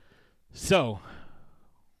 So,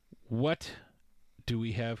 what do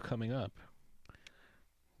we have coming up?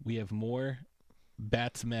 We have more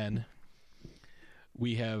Batsmen.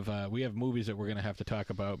 We have movies that we're going to have to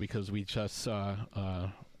talk about because we just saw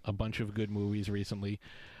a bunch of good movies recently,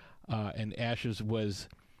 and Ashes was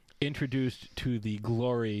introduced to the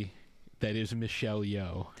glory that is Michelle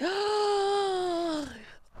Yeoh.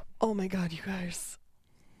 Oh my God, you guys.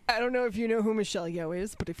 I don't know if you know who Michelle Yeoh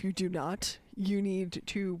is, but if you do not, you need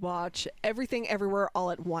to watch Everything Everywhere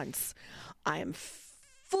All at Once. I am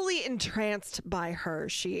fully entranced by her.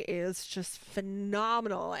 She is just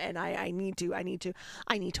phenomenal, and I need to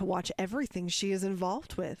watch everything she is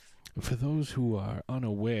involved with. For those who are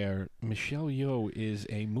unaware, Michelle Yeoh is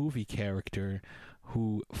a movie character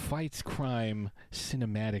who fights crime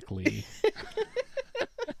cinematically.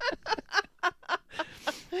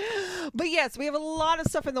 But yes, we have a lot of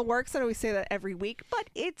stuff in the works. I know we say that every week, but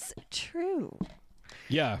it's true.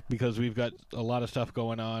 Yeah, because we've got a lot of stuff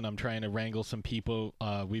going on. I'm trying to wrangle some people.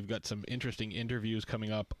 We've got some interesting interviews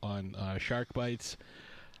coming up on Shark Bites.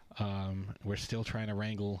 We're still trying to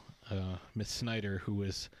wrangle Miss Snyder, who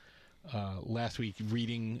was last week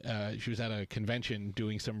reading. She was at a convention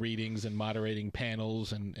doing some readings and moderating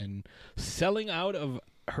panels and selling out of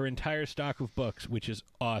her entire stock of books, which is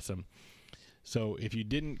awesome. So if you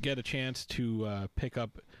didn't get a chance to pick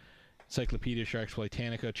up Encyclopedia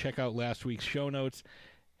Sharksploitanica, check out last week's show notes.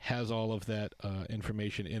 Has all of that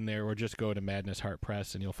information in there, or just go to Madness Heart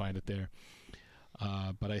Press and you'll find it there.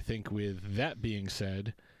 But I think with that being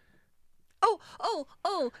said...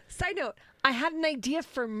 Oh, side note. I had an idea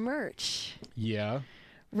for merch. Yeah.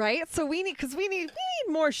 Right? So we need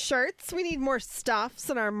more shirts. We need more stuffs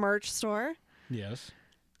in our merch store. Yes.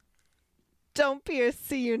 Don't be a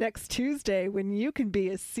see you next Tuesday when you can be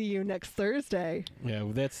a see you next Thursday. Yeah,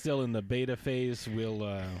 well, that's still in the beta phase.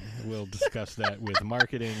 We'll discuss that with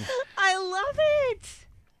marketing. I love it.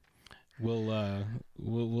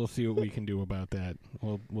 We'll see what we can do about that.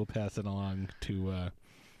 We'll pass it along to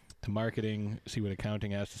marketing, see what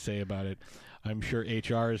accounting has to say about it. I'm sure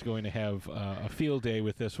HR is going to have a field day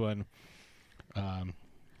with this one.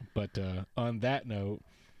 But on that note,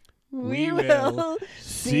 we will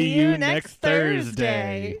see you next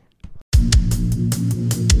Thursday.